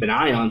have to keep an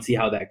eye on, see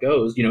how that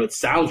goes. It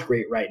sounds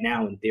great right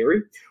now in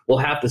theory. We'll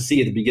have to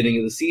see at the beginning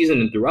of the season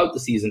and throughout the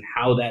season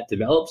how that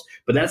develops.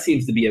 But that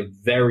seems to be a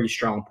very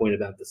strong point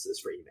of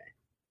emphasis for Ime.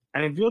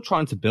 And if you're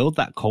trying to build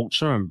that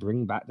culture and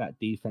bring back that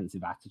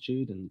defensive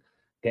attitude and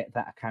get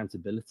that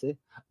accountability,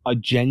 I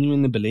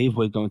genuinely believe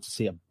we're going to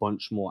see a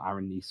bunch more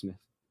Aaron Nesmith.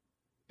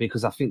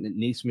 Because I think that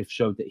Nesmith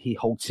showed that he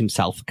holds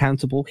himself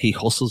accountable. He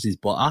hustles his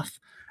butt off.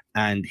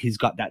 And he's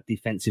got that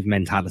defensive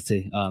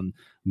mentality.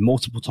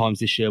 Multiple times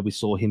this year, we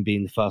saw him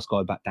being the first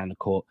guy back down the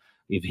court.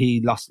 If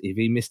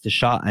he missed a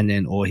shot, and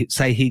then, or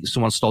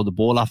someone stole the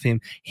ball off him,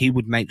 he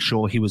would make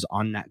sure he was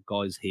on that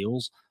guy's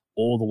heels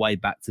all the way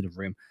back to the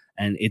rim.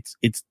 And it's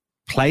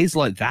plays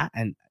like that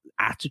and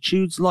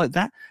attitudes like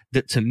that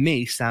to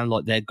me sound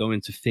like they're going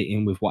to fit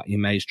in with what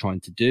Ime is trying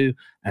to do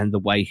and the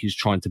way he's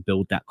trying to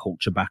build that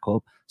culture back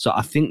up. So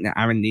I think that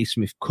Aaron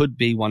Nesmith could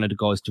be one of the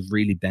guys to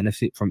really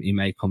benefit from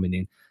Ime coming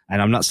in.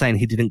 And I'm not saying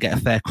he didn't get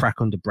a fair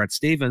crack under Brad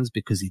Stevens,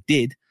 because he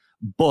did,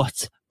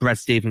 but Brad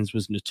Stevens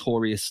was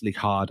notoriously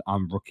hard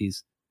on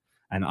rookies.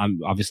 And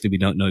obviously we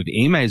don't know if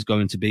Ime is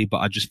going to be, but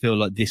I just feel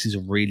like this is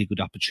a really good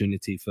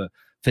opportunity for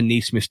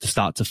Nesmith to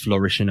start to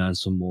flourish and earn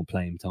some more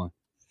playing time.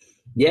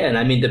 Yeah, and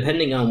I mean,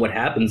 depending on what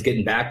happens,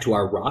 getting back to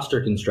our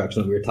roster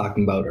construction that we were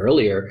talking about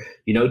earlier,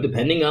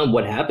 depending on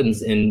what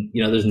happens, and,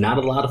 there's not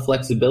a lot of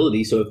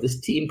flexibility. So if this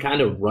team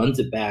kind of runs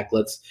it back,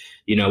 let's,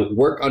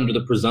 work under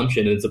the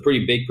presumption, and it's a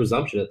pretty big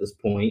presumption at this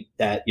point,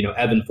 that,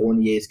 Evan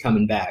Fournier is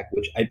coming back,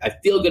 which I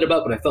feel good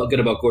about, but I felt good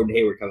about Gordon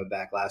Hayward coming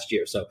back last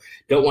year. So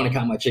don't want to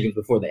count my chickens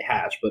before they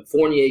hatch. But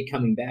Fournier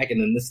coming back, and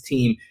then this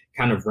team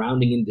kind of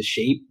rounding into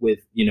shape with,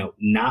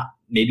 not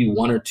maybe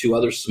one or two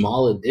other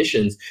small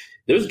additions,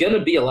 there's going to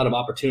be a lot of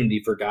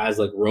opportunity for guys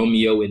like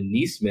Romeo and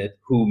Nesmith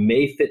who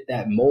may fit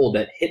that mold,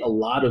 that hit a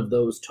lot of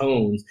those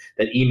tones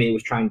that Ime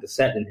was trying to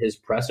set in his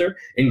presser,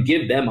 and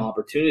give them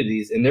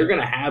opportunities. And they're going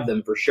to have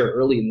them for sure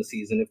early in the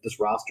season, if this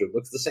roster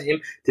looks the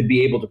same, to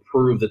be able to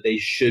prove that they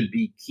should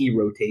be key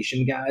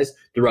rotation guys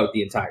throughout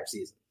the entire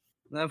season.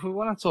 Now, if we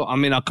want to talk,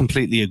 I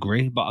completely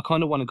agree, but I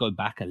kind of want to go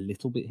back a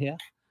little bit here.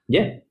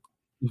 Yeah.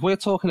 If we're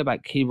talking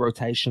about key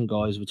rotation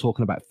guys, we're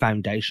talking about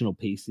foundational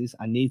pieces.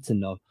 I need to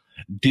know,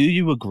 do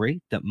you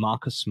agree that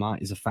Marcus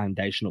Smart is a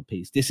foundational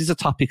piece? This is a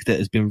topic that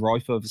has been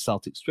rife over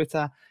Celtics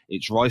Twitter.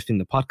 It's rife in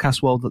the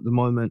podcast world at the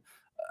moment.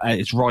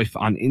 It's rife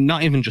on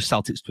not even just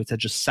Celtics Twitter,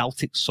 just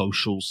Celtics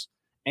socials.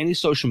 Any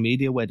social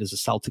media where there's a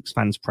Celtics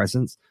fans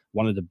presence,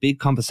 one of the big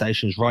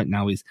conversations right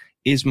now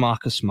is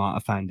Marcus Smart a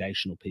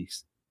foundational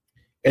piece?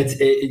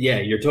 Yeah,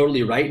 you're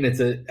totally right. And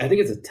I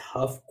think it's a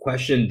tough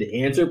question to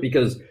answer,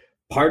 because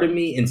part of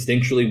me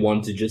instinctually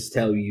wants to just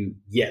tell you,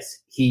 yes,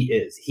 he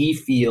is. He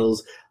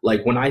feels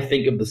like, when I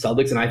think of the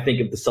Celtics and I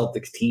think of the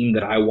Celtics team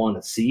that I want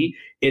to see,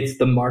 it's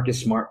the Marcus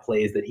Smart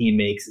plays that he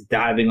makes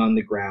diving on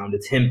the ground.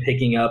 It's him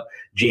picking up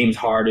James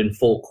Harden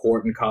full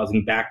court and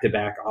causing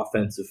back-to-back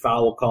offensive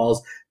foul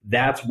calls.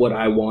 That's what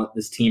I want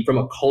this team from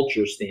a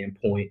culture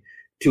standpoint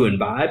to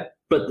imbibe.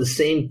 But at the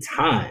same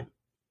time,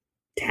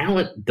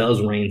 talent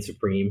does reign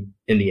supreme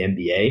in the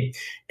NBA.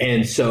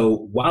 And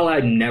so while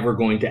I'm never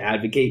going to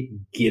advocate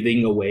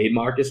giving away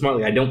Marcus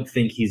Smart, I don't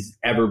think he's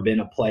ever been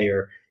a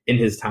player in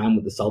his time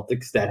with the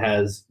Celtics that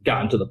has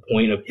gotten to the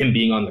point of him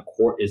being on the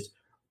court is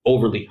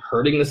overly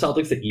hurting the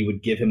Celtics, that you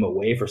would give him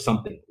away for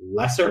something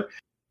lesser.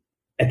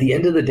 At the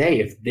end of the day,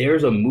 if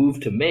there's a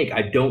move to make,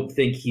 I don't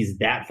think he's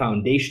that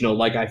foundational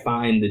like I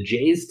find the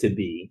Jays to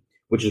be,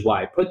 which is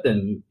why I put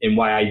them and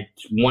why I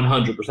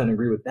 100%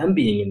 agree with them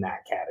being in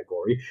that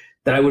category,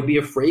 that I would be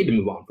afraid to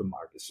move on from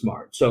Marcus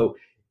Smart. So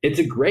it's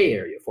a gray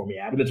area for me,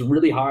 Adam. It's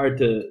really hard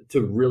to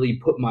really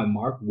put my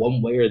mark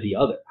one way or the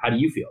other. How do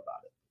you feel about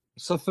it?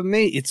 So for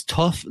me, it's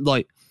tough.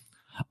 Like,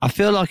 I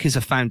feel like it's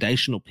a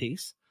foundational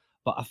piece,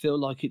 but I feel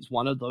like it's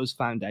one of those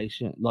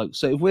foundation. Like,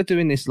 so if we're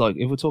doing this, like,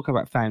 if we're talking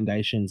about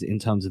foundations in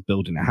terms of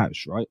building a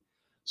house, right?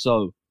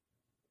 So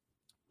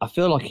I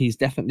feel like he's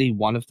definitely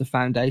one of the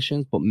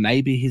foundations, but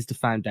maybe he's the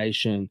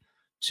foundation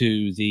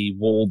to the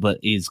wall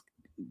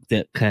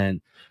that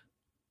can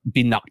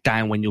be knocked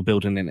down when you're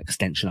building an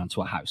extension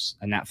onto a house,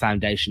 and that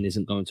foundation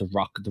isn't going to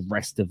rock the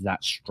rest of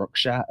that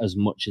structure as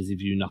much as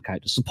if you knock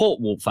out the support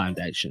wall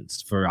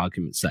foundations, for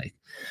argument's sake.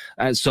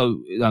 And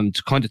so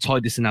to kind of tie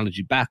this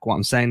analogy back, what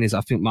I'm saying is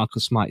I think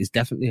Marcus Smart is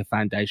definitely a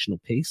foundational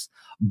piece,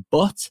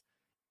 but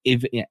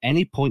if at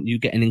any point you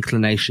get an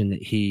inclination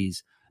that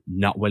he's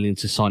not willing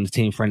to sign a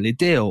team-friendly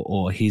deal,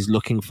 or he's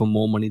looking for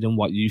more money than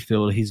what you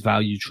feel his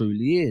value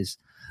truly is,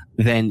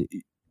 then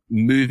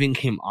moving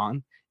him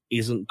on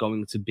isn't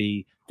going to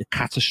be the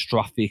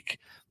catastrophic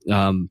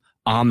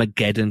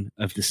Armageddon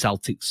of the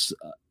Celtics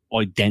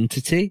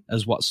identity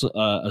as what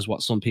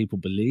some people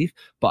believe.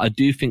 But I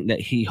do think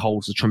that he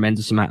holds a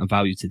tremendous amount of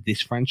value to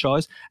this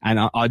franchise, and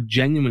I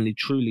genuinely,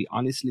 truly,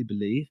 honestly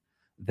believe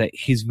that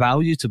his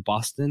value to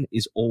Boston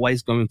is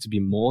always going to be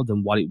more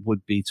than what it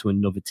would be to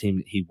another team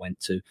that he went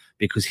to,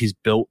 because he's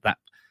built that.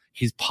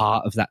 He's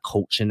part of that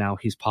culture now.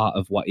 He's part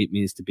of what it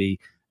means to be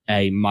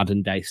a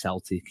modern day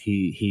Celtic.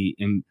 He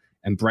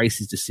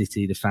embraces the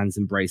city, the fans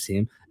embrace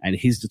him, and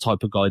he's the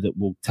type of guy that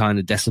will turn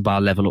a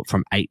decibel level up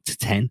from 8 to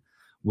 10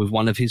 with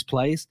one of his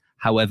plays.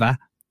 However,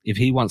 if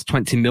he wants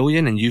 20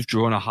 million and you've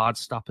drawn a hard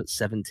stop at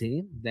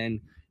 17, then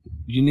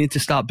you need to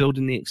start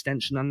building the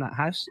extension on that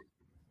house.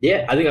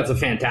 Yeah, I think that's a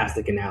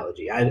fantastic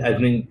analogy. I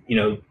think,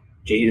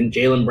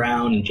 Jaylen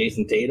Brown and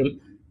Jason Tatum,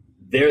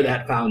 they're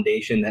that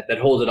foundation that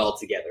holds it all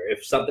together.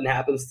 If something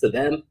happens to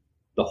them,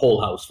 the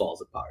whole house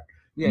falls apart.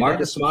 Yeah,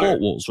 Marcus Smart,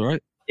 support walls,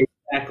 right?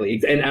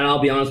 Exactly. And I'll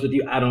be honest with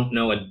you, I don't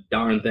know a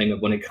darn thing of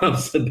when it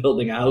comes to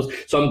building a house.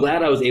 So I'm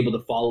glad I was able to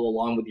follow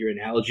along with your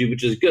analogy,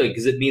 which is good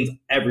because it means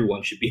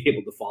everyone should be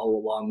able to follow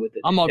along with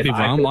it. I might be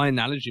wrong. My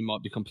analogy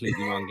might be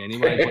completely wrong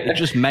anyway, but it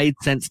just made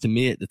sense to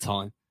me at the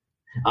time.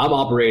 I'm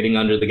operating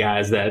under the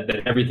guise that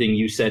everything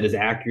you said is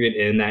accurate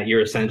and that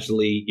you're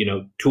essentially,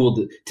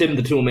 Tim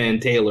the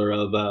Toolman Taylor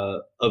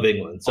of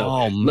England.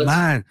 So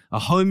man, a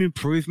home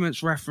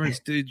improvements reference,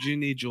 dude. You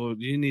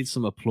need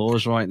some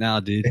applause right now,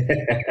 dude.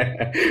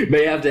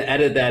 May have to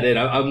edit that in.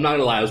 I'm not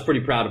gonna lie, I was pretty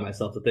proud of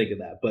myself to think of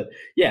that. But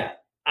yeah,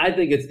 I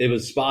think it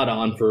was spot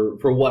on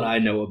for what I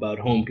know about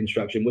home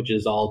construction, which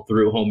is all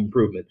through home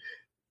improvement.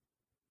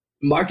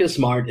 Marcus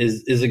Smart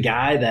is a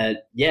guy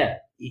that,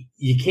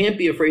 you can't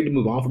be afraid to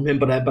move on from him,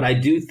 but I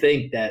do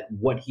think that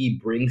what he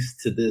brings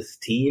to this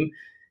team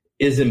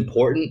is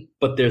important,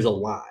 but there's a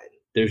line.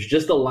 There's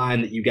just a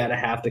line that you got to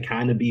have to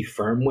kind of be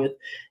firm with,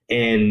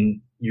 and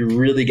you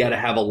really got to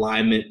have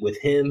alignment with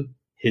him,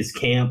 his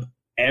camp,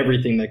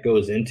 everything that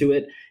goes into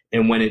it.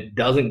 And when it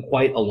doesn't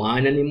quite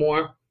align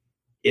anymore,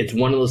 it's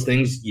one of those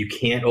things you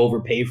can't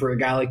overpay for a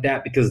guy like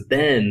that, because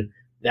then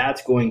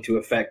that's going to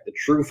affect the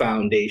true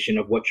foundation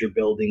of what you're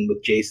building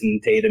with Jason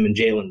Tatum and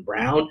Jaylen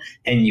Brown,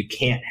 and you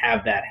can't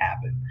have that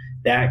happen.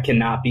 That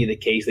cannot be the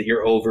case, that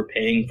you're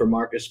overpaying for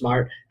Marcus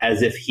Smart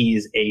as if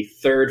he's a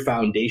third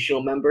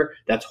foundational member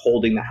that's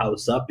holding the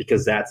house up,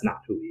 because that's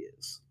not who he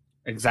is.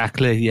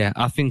 Exactly, yeah.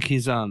 I think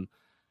he's a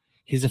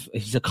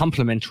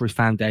complementary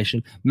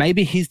foundation.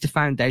 Maybe he's the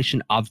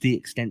foundation of the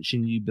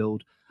extension you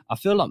build. I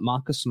feel like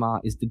Marcus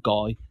Smart is the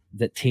guy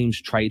that teams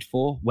trade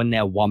for when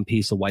they're one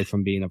piece away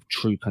from being a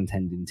true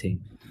contending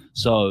team.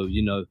 So,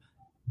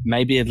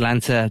 maybe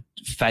Atlanta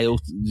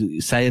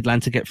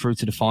get through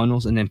to the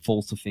finals and then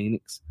fall to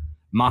Phoenix.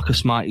 Marcus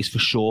Smart is for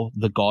sure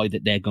the guy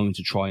that they're going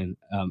to try and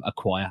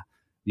acquire.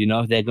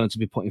 They're going to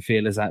be putting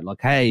feelers out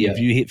like, hey, if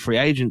you hit free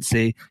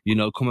agency,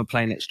 come and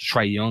play next to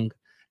Trae Young.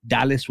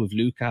 Dallas with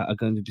Luka are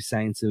going to be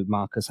saying to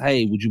Marcus,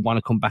 hey, would you want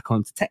to come back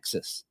home to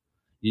Texas?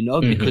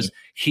 Because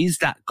he's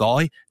that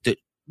guy that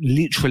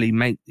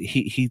literally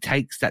he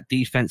takes that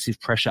defensive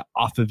pressure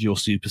off of your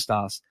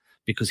superstars,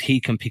 because he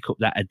can pick up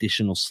that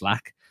additional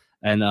slack.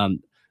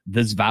 And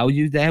there's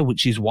value there,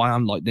 which is why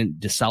I'm like, the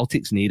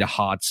Celtics need a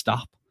hard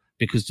stop,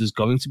 because there's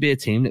going to be a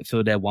team that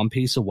feel they're one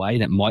piece away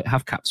that might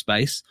have cap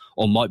space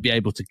or might be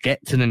able to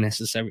get to the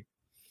necessary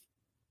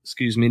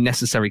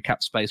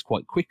cap space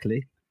quite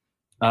quickly.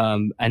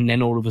 And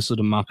then all of a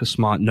sudden Marcus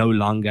Smart no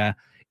longer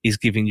is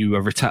giving you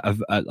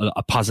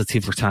a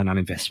positive return on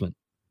investment.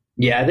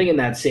 Yeah, I think in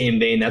that same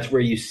vein, that's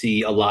where you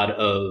see a lot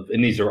of,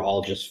 and these are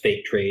all just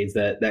fake trades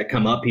that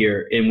come up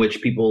here, in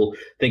which people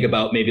think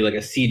about maybe like a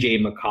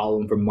CJ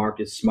McCollum from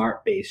Marcus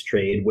Smart based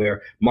trade,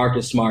 where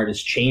Marcus Smart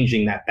is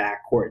changing that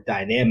backcourt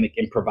dynamic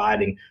and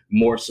providing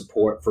more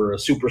support for a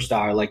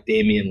superstar like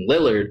Damian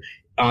Lillard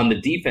on the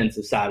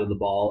defensive side of the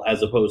ball,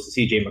 as opposed to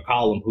CJ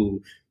McCollum,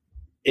 who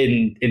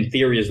in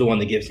theory is the one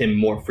that gives him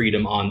more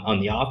freedom on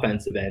the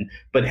offensive end,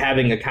 but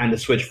having a kind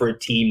of switch for a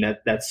team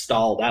that's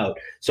stalled out.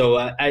 So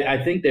I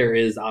think there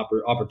is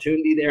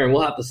opportunity there, and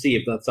we'll have to see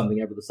if that's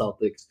something ever the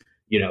Celtics,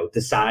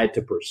 decide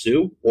to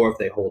pursue, or if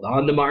they hold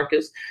on to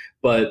Marcus.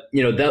 But,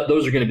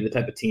 those are going to be the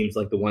type of teams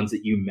like the ones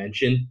that you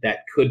mentioned that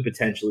could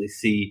potentially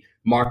see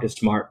Marcus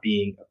Smart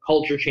being a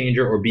culture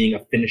changer or being a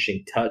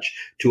finishing touch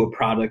to a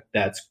product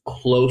that's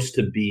close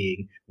to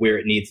being where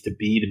it needs to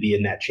be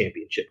in that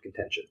championship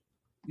contention.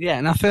 Yeah,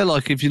 and I feel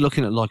like if you're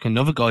looking at like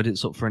another guy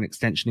that's up for an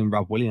extension in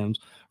Rob Williams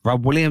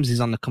is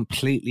on the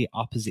completely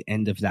opposite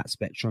end of that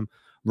spectrum.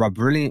 Rob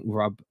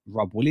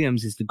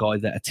Williams is the guy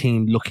that a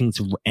team looking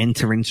to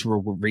enter into a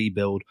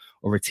rebuild,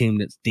 or a team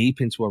that's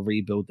deep into a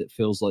rebuild that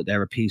feels like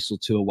they're a piece or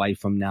two away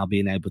from now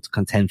being able to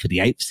contend for the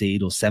 8th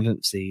seed or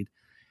 7th seed.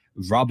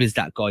 Rob is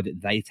that guy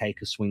that they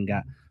take a swing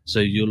at. So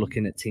you're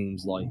looking at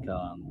teams like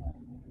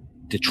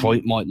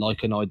Detroit might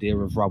like an idea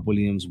of Rob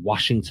Williams.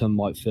 Washington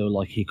might feel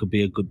like he could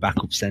be a good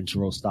backup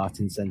center or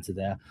starting center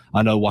there.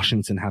 I know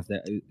Washington have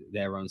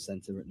their own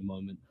center at the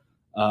moment.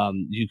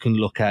 You can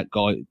look at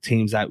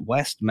teams out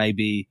west.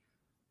 Maybe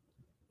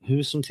who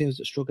are some teams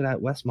that struggle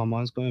out west? My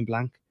mind's going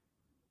blank.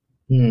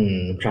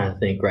 I'm trying to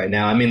think right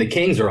now. I mean, the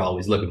Kings are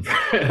always looking for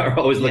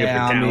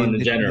talent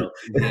in general.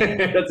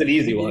 That's an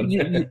easy one.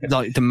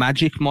 Like the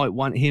Magic might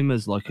want him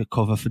as like a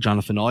cover for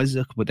Jonathan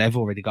Isaac, but they've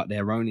already got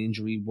their own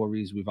injury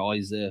worries with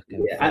Isaac.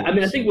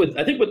 I think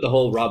with the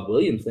whole Rob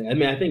Williams thing. I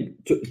mean, I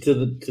think to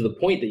the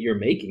point that you're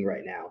making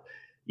right now,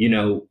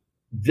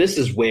 this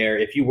is where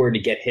if you were to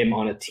get him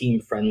on a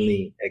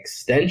team-friendly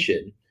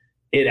extension,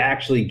 it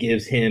actually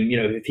gives him,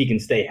 if he can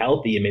stay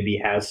healthy and maybe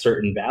has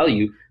certain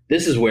value,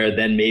 this is where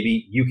then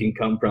maybe you can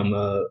come from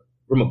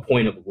a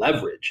point of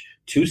leverage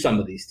to some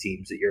of these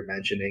teams that you're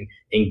mentioning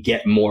and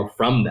get more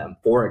from them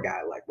for a guy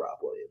like Rob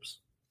Williams.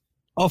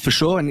 Oh, for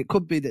sure. And it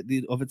could be that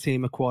the other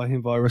team acquire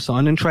him via a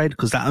sign and trade,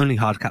 because that only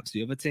hard caps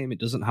the other team. It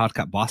doesn't hard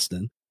cap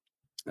Boston.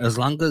 As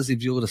long as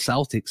if you're the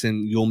Celtics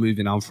and you're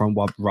moving on from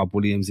Rob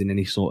Williams in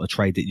any sort of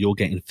trade, that you're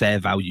getting fair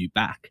value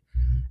back.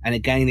 And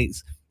again,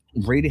 it's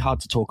really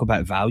hard to talk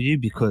about value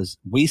because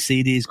we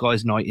see these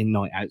guys night in,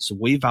 night out. So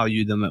we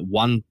value them at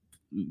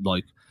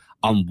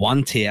on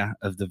one tier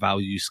of the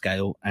value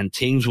scale, and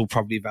teams will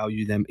probably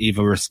value them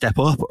either a step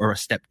up or a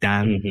step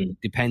down,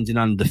 depending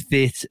on the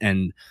fit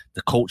and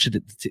the culture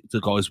that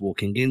the guy's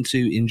walking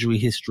into, injury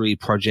history,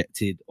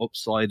 projected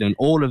upside, and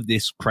all of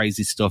this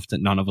crazy stuff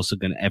that none of us are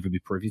going to ever be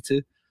privy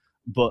to.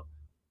 But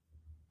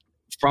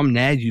from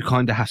there, you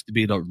kind of have to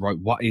be like, right,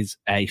 what is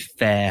a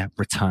fair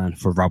return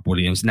for Rob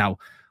Williams? Now,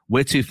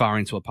 we're too far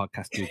into a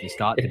podcast to even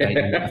start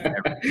debating.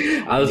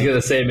 I was going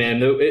to say,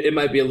 man, it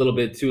might be a little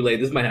bit too late.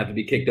 This might have to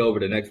be kicked over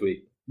to next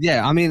week.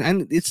 Yeah, I mean,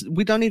 and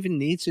we don't even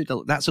need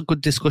to. That's a good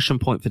discussion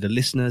point for the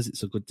listeners.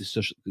 It's a good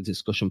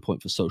discussion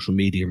point for social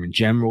media in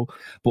general.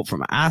 But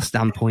from our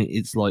standpoint,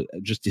 it's like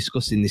just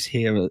discussing this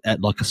here at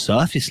like a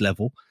surface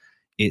level.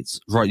 It's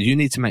right. You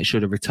need to make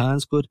sure the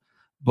return's good.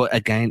 But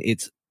again,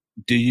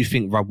 do you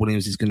think Rob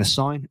Williams is going to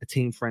sign a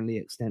team-friendly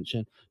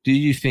extension? Do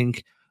you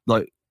think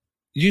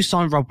you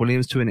sign Rob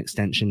Williams to an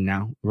extension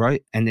now,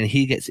 right? And then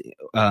he gets,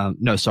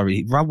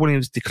 Rob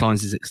Williams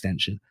declines his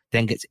extension,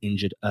 then gets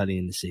injured early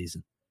in the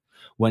season.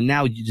 Well,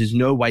 now there's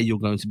no way you're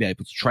going to be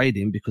able to trade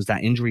him because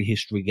that injury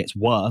history gets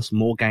worse,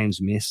 more games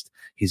missed,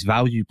 his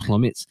value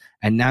plummets,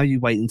 and now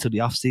you wait until the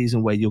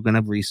offseason where you're going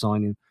to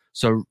re-sign him.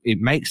 So it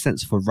makes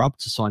sense for Rob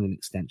to sign an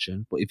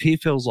extension, but if he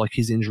feels like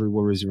his injury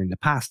worries are in the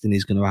past and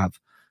he's going to have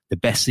the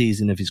best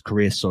season of his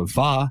career so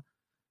far,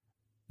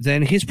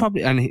 then he's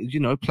probably,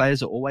 and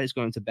players are always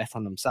going to bet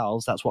on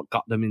themselves. That's what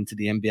got them into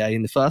the NBA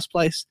in the first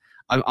place.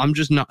 I'm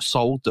just not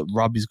sold that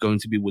Rob is going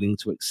to be willing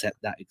to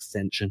accept that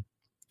extension.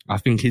 I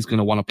think he's going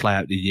to want to play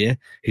out the year.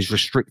 He's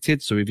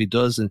restricted, so if he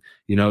does, and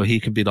he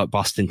could be like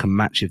Boston can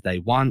match if they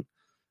want.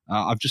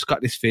 I've just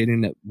got this feeling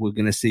that we're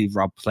going to see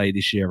Rob play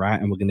this year out,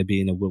 and we're going to be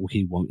in a will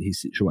he, won't he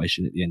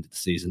situation at the end of the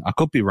season. I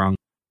could be wrong.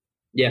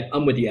 Yeah,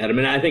 I'm with you, Adam.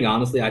 And I think,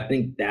 honestly,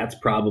 that's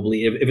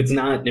probably, if it's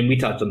not, and we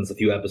touched on this a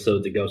few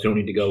episodes ago, so you don't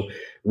need to go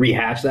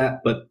rehash that.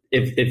 But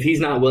if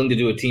he's not willing to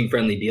do a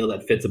team-friendly deal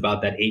that fits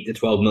about that 8 to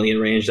 12 million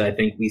range that I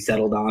think we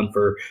settled on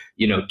for,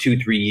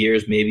 2-3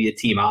 years, maybe a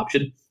team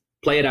option,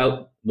 play it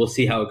out. We'll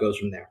see how it goes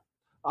from there.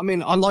 I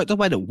mean, I like the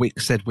way that Wick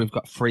said we've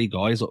got 3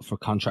 guys up for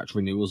contract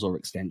renewals or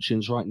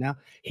extensions right now.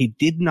 He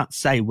did not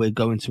say we're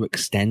going to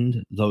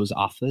extend those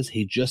offers.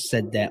 He just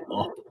said they're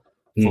up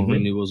for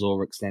renewals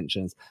or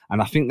extensions.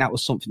 And I think that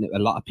was something that a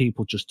lot of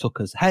people just took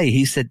as, hey,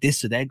 he said this,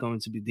 so they're going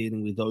to be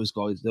dealing with those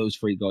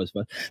 3 guys.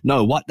 But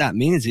no, what that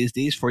means is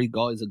these 3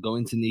 guys are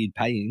going to need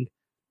paying.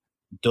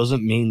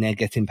 Doesn't mean they're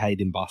getting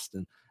paid in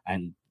Boston.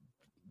 And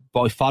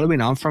by following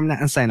on from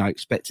that and saying, I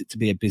expect it to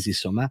be a busy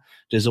summer,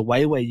 there's a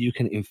way where you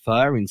can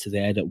infer into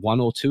there that 1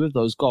 or 2 of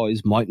those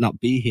guys might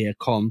not be here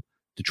come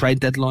the trade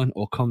deadline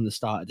or come the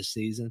start of the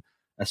season,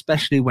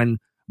 especially when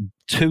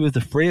 2 of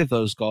the 3 of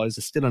those guys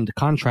are still under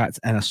contract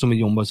and are some of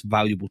your most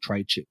valuable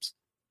trade chips.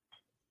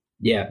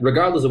 Yeah,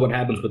 regardless of what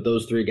happens with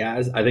those 3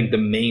 guys, I think the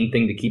main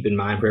thing to keep in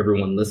mind for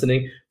everyone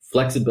listening,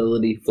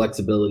 Flexibility,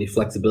 flexibility,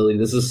 flexibility.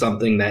 This is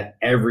something that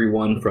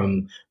everyone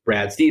from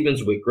Brad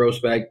Stevens, Wick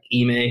Grossbeck,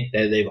 Ime,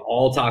 that they've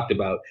all talked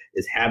about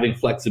is having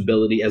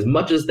flexibility as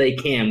much as they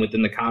can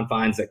within the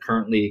confines that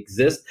currently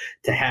exist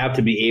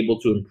to be able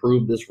to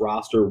improve this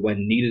roster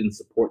when needed and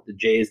support the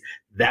Jays.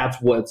 That's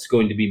what's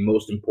going to be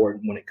most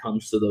important when it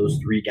comes to those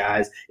three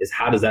guys is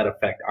how does that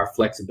affect our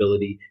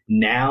flexibility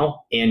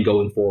now and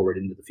going forward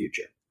into the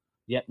future.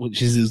 Yeah,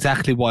 which is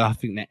exactly why I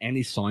think that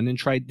any sign and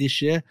trade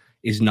this year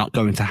is not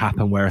going to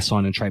happen where a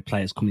sign and trade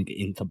player is coming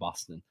into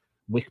Boston.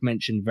 Wick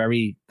mentioned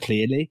very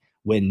clearly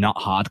we're not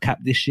hard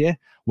capped this year,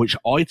 which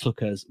I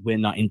took as we're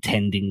not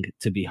intending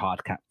to be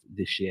hard capped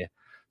this year.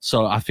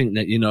 So I think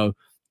that,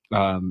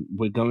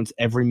 we're going to,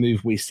 every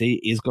move we see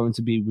is going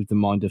to be with the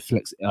mind of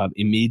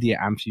immediate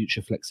and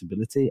future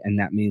flexibility. And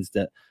that means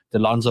that the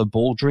Lonzo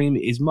Ball dream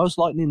is most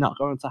likely not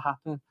going to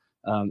happen.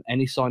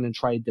 Any sign and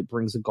trade that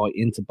brings a guy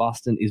into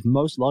Boston is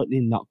most likely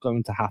not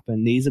going to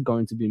happen. These are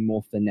going to be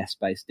more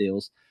finesse-based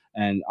deals.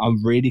 And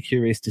I'm really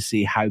curious to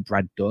see how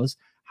Brad does,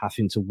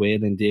 having to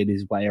wheel and deal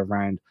his way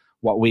around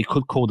what we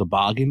could call the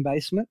bargain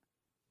basement,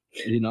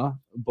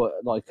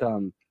 But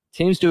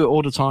teams do it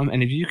all the time.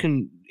 And if you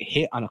can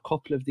hit on a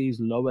couple of these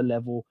lower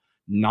level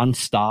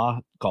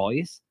non-star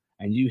guys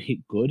and you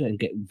hit good and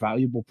get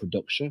valuable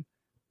production,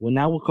 well,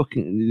 now we're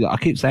cooking. I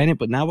keep saying it,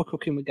 but now we're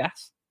cooking with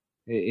gas.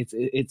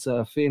 It's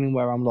a feeling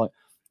where I'm like,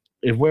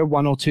 if we're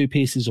one or two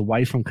pieces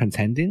away from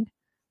contending,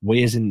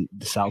 we as in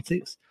the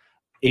Celtics,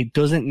 it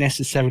doesn't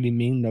necessarily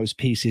mean those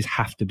pieces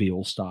have to be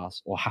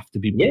all-stars or have to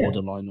be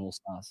borderline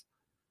all-stars.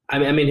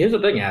 I mean, here's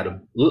the thing,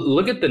 Adam.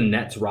 Look at the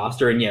Nets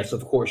roster, and yes,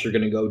 of course, you're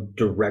going to go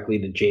directly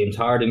to James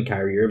Harden,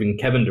 Kyrie Irving,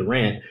 Kevin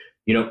Durant.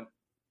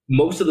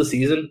 Most of the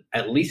season,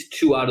 at least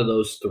 2 out of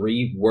those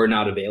 3 were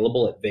not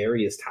available at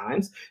various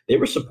times. They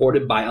were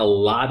supported by a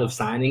lot of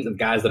signings of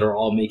guys that are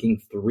all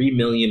making $3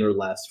 million or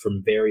less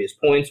from various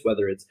points,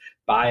 whether it's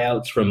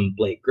buyouts from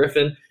Blake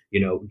Griffin,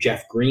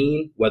 Jeff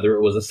Green, whether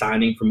it was a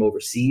signing from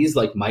overseas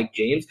like Mike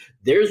James.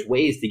 There's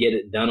ways to get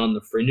it done on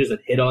the fringes and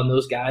hit on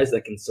those guys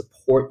that can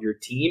support your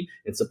team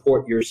and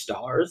support your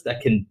stars that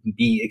can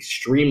be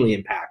extremely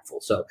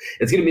impactful. So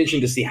it's going to be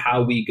interesting to see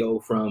how we go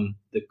from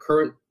the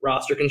current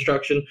roster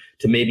construction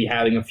to maybe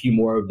having a few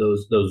more of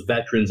those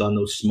veterans on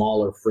those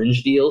smaller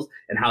fringe deals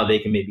and how they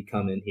can maybe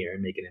come in here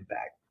and make an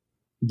impact.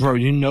 Bro,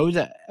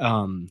 that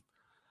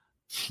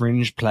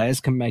fringe players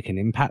can make an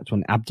impact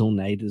when Abdul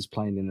Nader is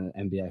playing in the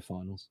NBA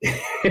Finals.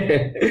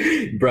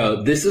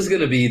 Bro, this is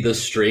going to be the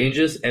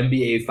strangest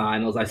NBA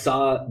Finals. I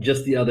saw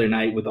just the other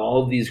night with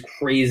all of these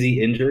crazy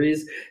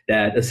injuries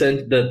that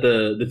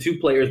the 2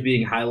 players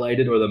being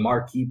highlighted, or the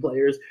marquee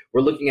players,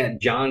 we're looking at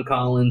John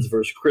Collins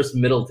versus Chris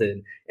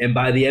Middleton. And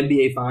by the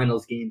NBA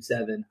Finals Game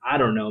 7, I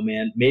don't know,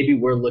 man, maybe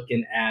we're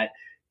looking at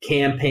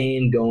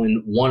Campaign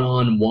going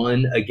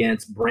 1-on-1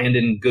 against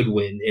Brandon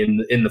Goodwin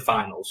in the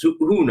finals.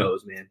 Who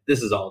knows, man?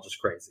 This is all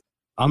just crazy.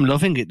 I'm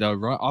loving it though,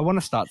 right? I want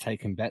to start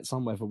taking bets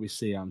on whether we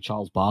see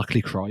Charles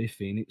Barkley cry if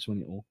Phoenix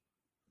win it all.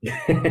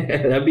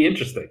 That'd be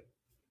interesting.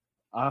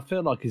 I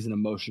feel like he's an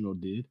emotional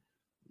dude.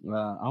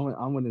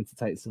 I'm willing to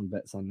take some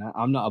bets on that.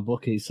 I'm not a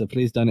bookie, so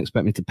please don't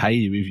expect me to pay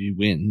you if you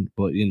win.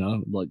 But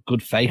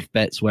good faith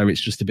bets where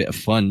it's just a bit of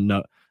fun,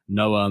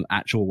 no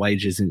actual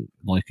wages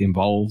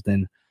involved.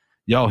 And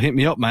yo, hit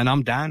me up, man.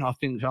 I'm down. I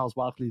think Charles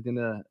Barkley's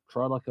gonna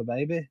cry like a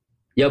baby.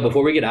 Yo,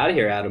 before we get out of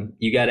here, Adam,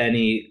 you got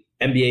any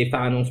NBA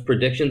Finals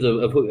predictions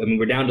of who? I mean,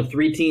 we're down to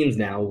 3 teams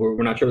now.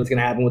 We're not sure what's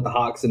gonna happen with the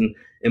Hawks and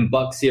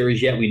Bucks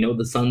series yet. We know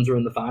the Suns are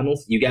in the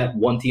finals. You got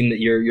one team that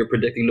you're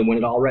predicting to win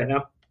it all right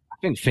now? I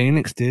think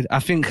Phoenix did. I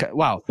think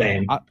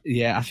Same.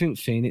 I think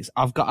Phoenix.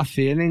 I've got a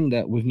feeling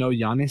that with no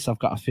Giannis, I've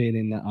got a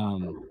feeling that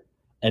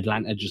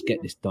Atlanta just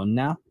get this done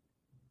now,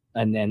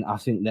 and then I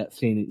think that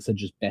Phoenix are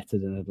just better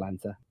than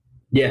Atlanta.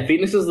 Yeah,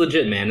 Phoenix is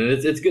legit, man. And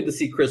it's good to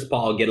see Chris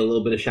Paul get a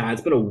little bit of shine.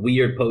 It's been a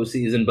weird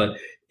postseason, but,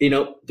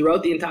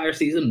 throughout the entire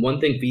season, one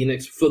thing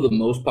Phoenix, for the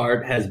most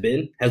part, has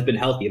been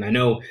healthy. And I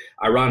know,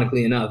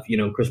 ironically enough,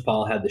 Chris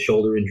Paul had the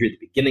shoulder injury at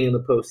the beginning of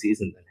the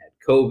postseason, then had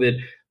COVID.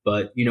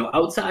 But,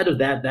 outside of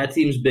that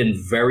team's been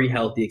very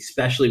healthy,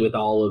 especially with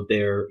all of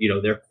their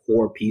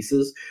core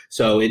pieces.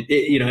 So,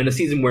 in a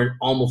season where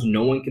almost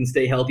no one can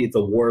stay healthy, it's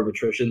a war of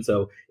attrition.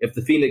 So if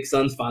the Phoenix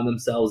Suns find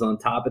themselves on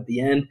top at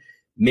the end,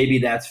 maybe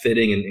that's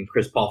fitting, and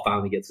Chris Paul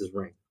finally gets his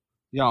ring.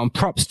 Yeah, and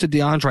props to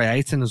DeAndre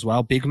Ayton as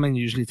well. Big men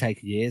usually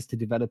take years to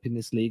develop in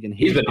this league, and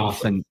he's been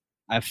awesome.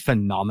 A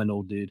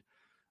phenomenal dude.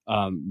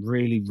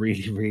 Really,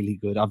 really, really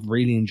good. I've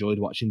really enjoyed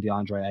watching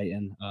DeAndre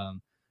Ayton.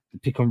 The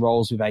pick and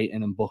rolls with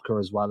Ayton and Booker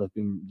as well have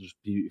been just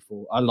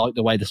beautiful. I like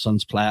the way the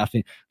Suns play. I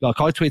think, I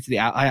tweeted it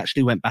out. I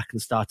actually went back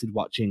and started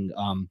watching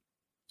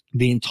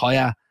the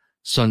entire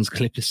Suns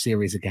Clippers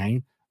series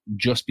again,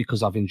 just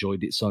because I've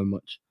enjoyed it so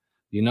much.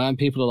 And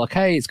people are like,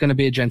 hey, it's going to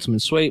be a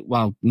gentleman's sweep.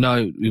 Well,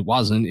 no, it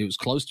wasn't. It was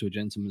close to a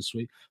gentleman's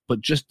sweep.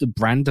 But just the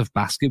brand of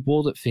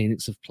basketball that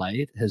Phoenix have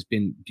played has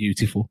been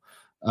beautiful.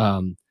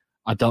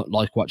 I don't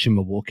like watching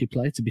Milwaukee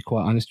play, to be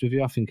quite honest with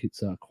you. I think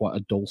it's quite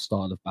a dull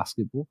style of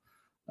basketball.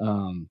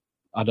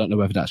 I don't know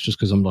whether that's just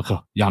because I'm like,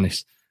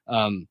 Giannis.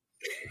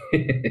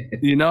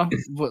 You know,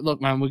 but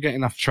look, man, we're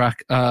getting off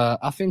track.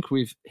 I think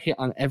we've hit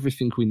on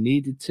everything we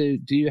needed to.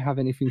 Do you have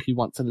anything you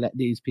want to let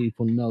these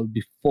people know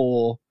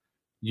before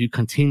you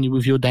continue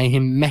with your day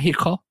in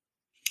Mexico?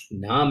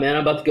 Nah, man,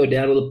 I'm about to go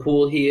down to the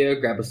pool here,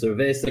 grab a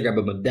cerveza, grab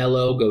a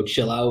Modelo, go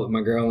chill out with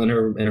my girl and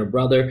her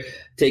brother.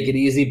 Take it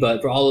easy.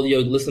 But for all of you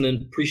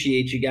listening,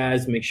 appreciate you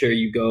guys. Make sure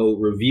you go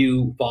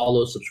review,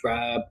 follow,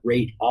 subscribe,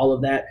 rate, all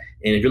of that.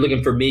 And if you're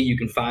looking for me, you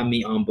can find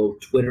me on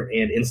both Twitter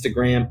and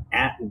Instagram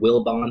at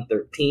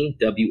Willbon13,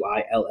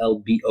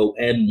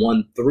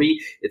 WILLBON13.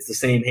 It's the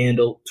same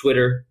handle,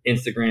 Twitter,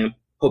 Instagram.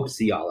 Hope to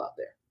see y'all out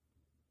there.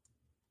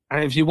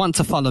 And if you want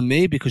to follow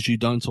me because you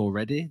don't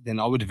already, then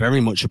I would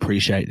very much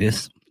appreciate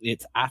this.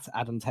 It's at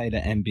Adam Taylor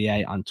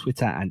NBA on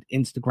Twitter and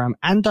Instagram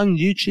and on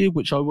YouTube,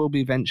 which I will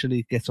be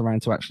eventually get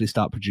around to actually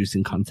start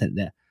producing content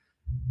there.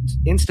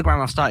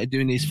 Instagram, I started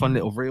doing these fun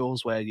little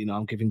reels where, you know,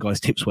 I'm giving guys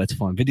tips where to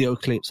find video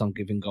clips. I'm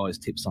giving guys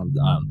tips on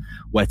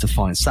where to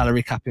find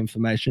salary cap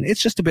information.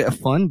 It's just a bit of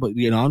fun, but,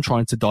 you know, I'm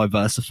trying to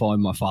diversify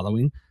my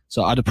following.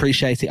 So I'd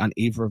appreciate it on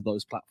either of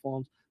those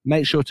platforms.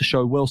 Make sure to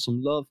show Will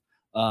some love.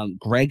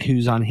 Greg,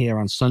 who's on here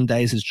on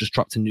Sundays, has just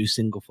dropped a new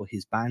single for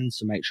his band,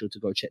 so make sure to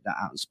go check that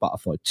out on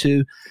Spotify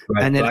too.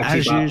 Right, and then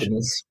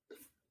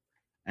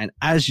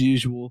as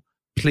usual,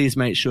 please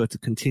make sure to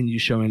continue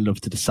showing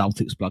love to the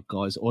Celtics blog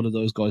guys. All of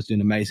those guys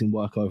doing amazing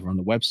work over on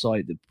the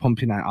website. They're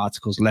pumping out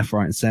articles left,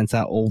 right, and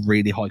center, all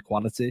really high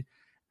quality.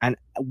 And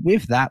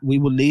with that, we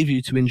will leave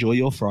you to enjoy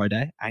your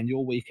Friday and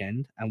your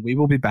weekend, and we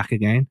will be back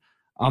again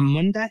on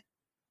Monday,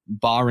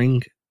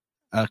 barring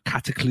a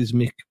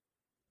cataclysmic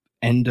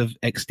end of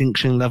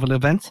extinction level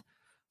event.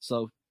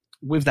 So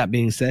with that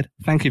being said,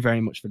 thank you very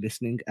much for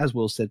listening. As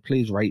Will said,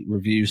 please rate,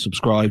 review,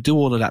 subscribe, do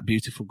all of that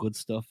beautiful good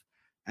stuff,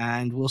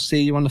 and we'll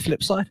see you on the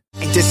flip side.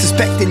 Ain't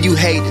disrespecting you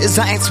haters,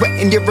 I ain't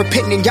sweating your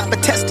opinion. Y'all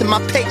been testing my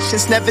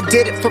patience, never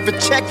did it for a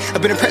check.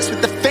 I've been impressed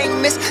with the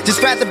famous,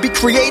 just rather be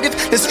creative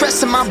than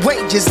stressing my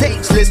wages.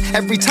 Ageless,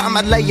 every time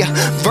I lay a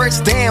verse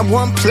down,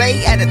 one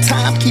play at a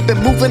time, keep it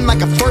moving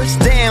like a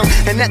first down.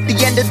 And at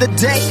the end of the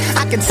day,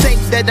 I can say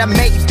that I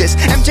made this.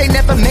 MJ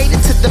never made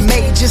it to the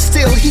majors,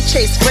 still he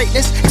chased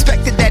greatness,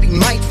 expected that he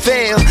might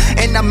fail,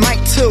 and I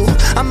might too.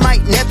 I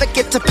might never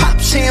get to pop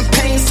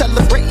champagne,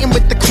 celebrating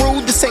with the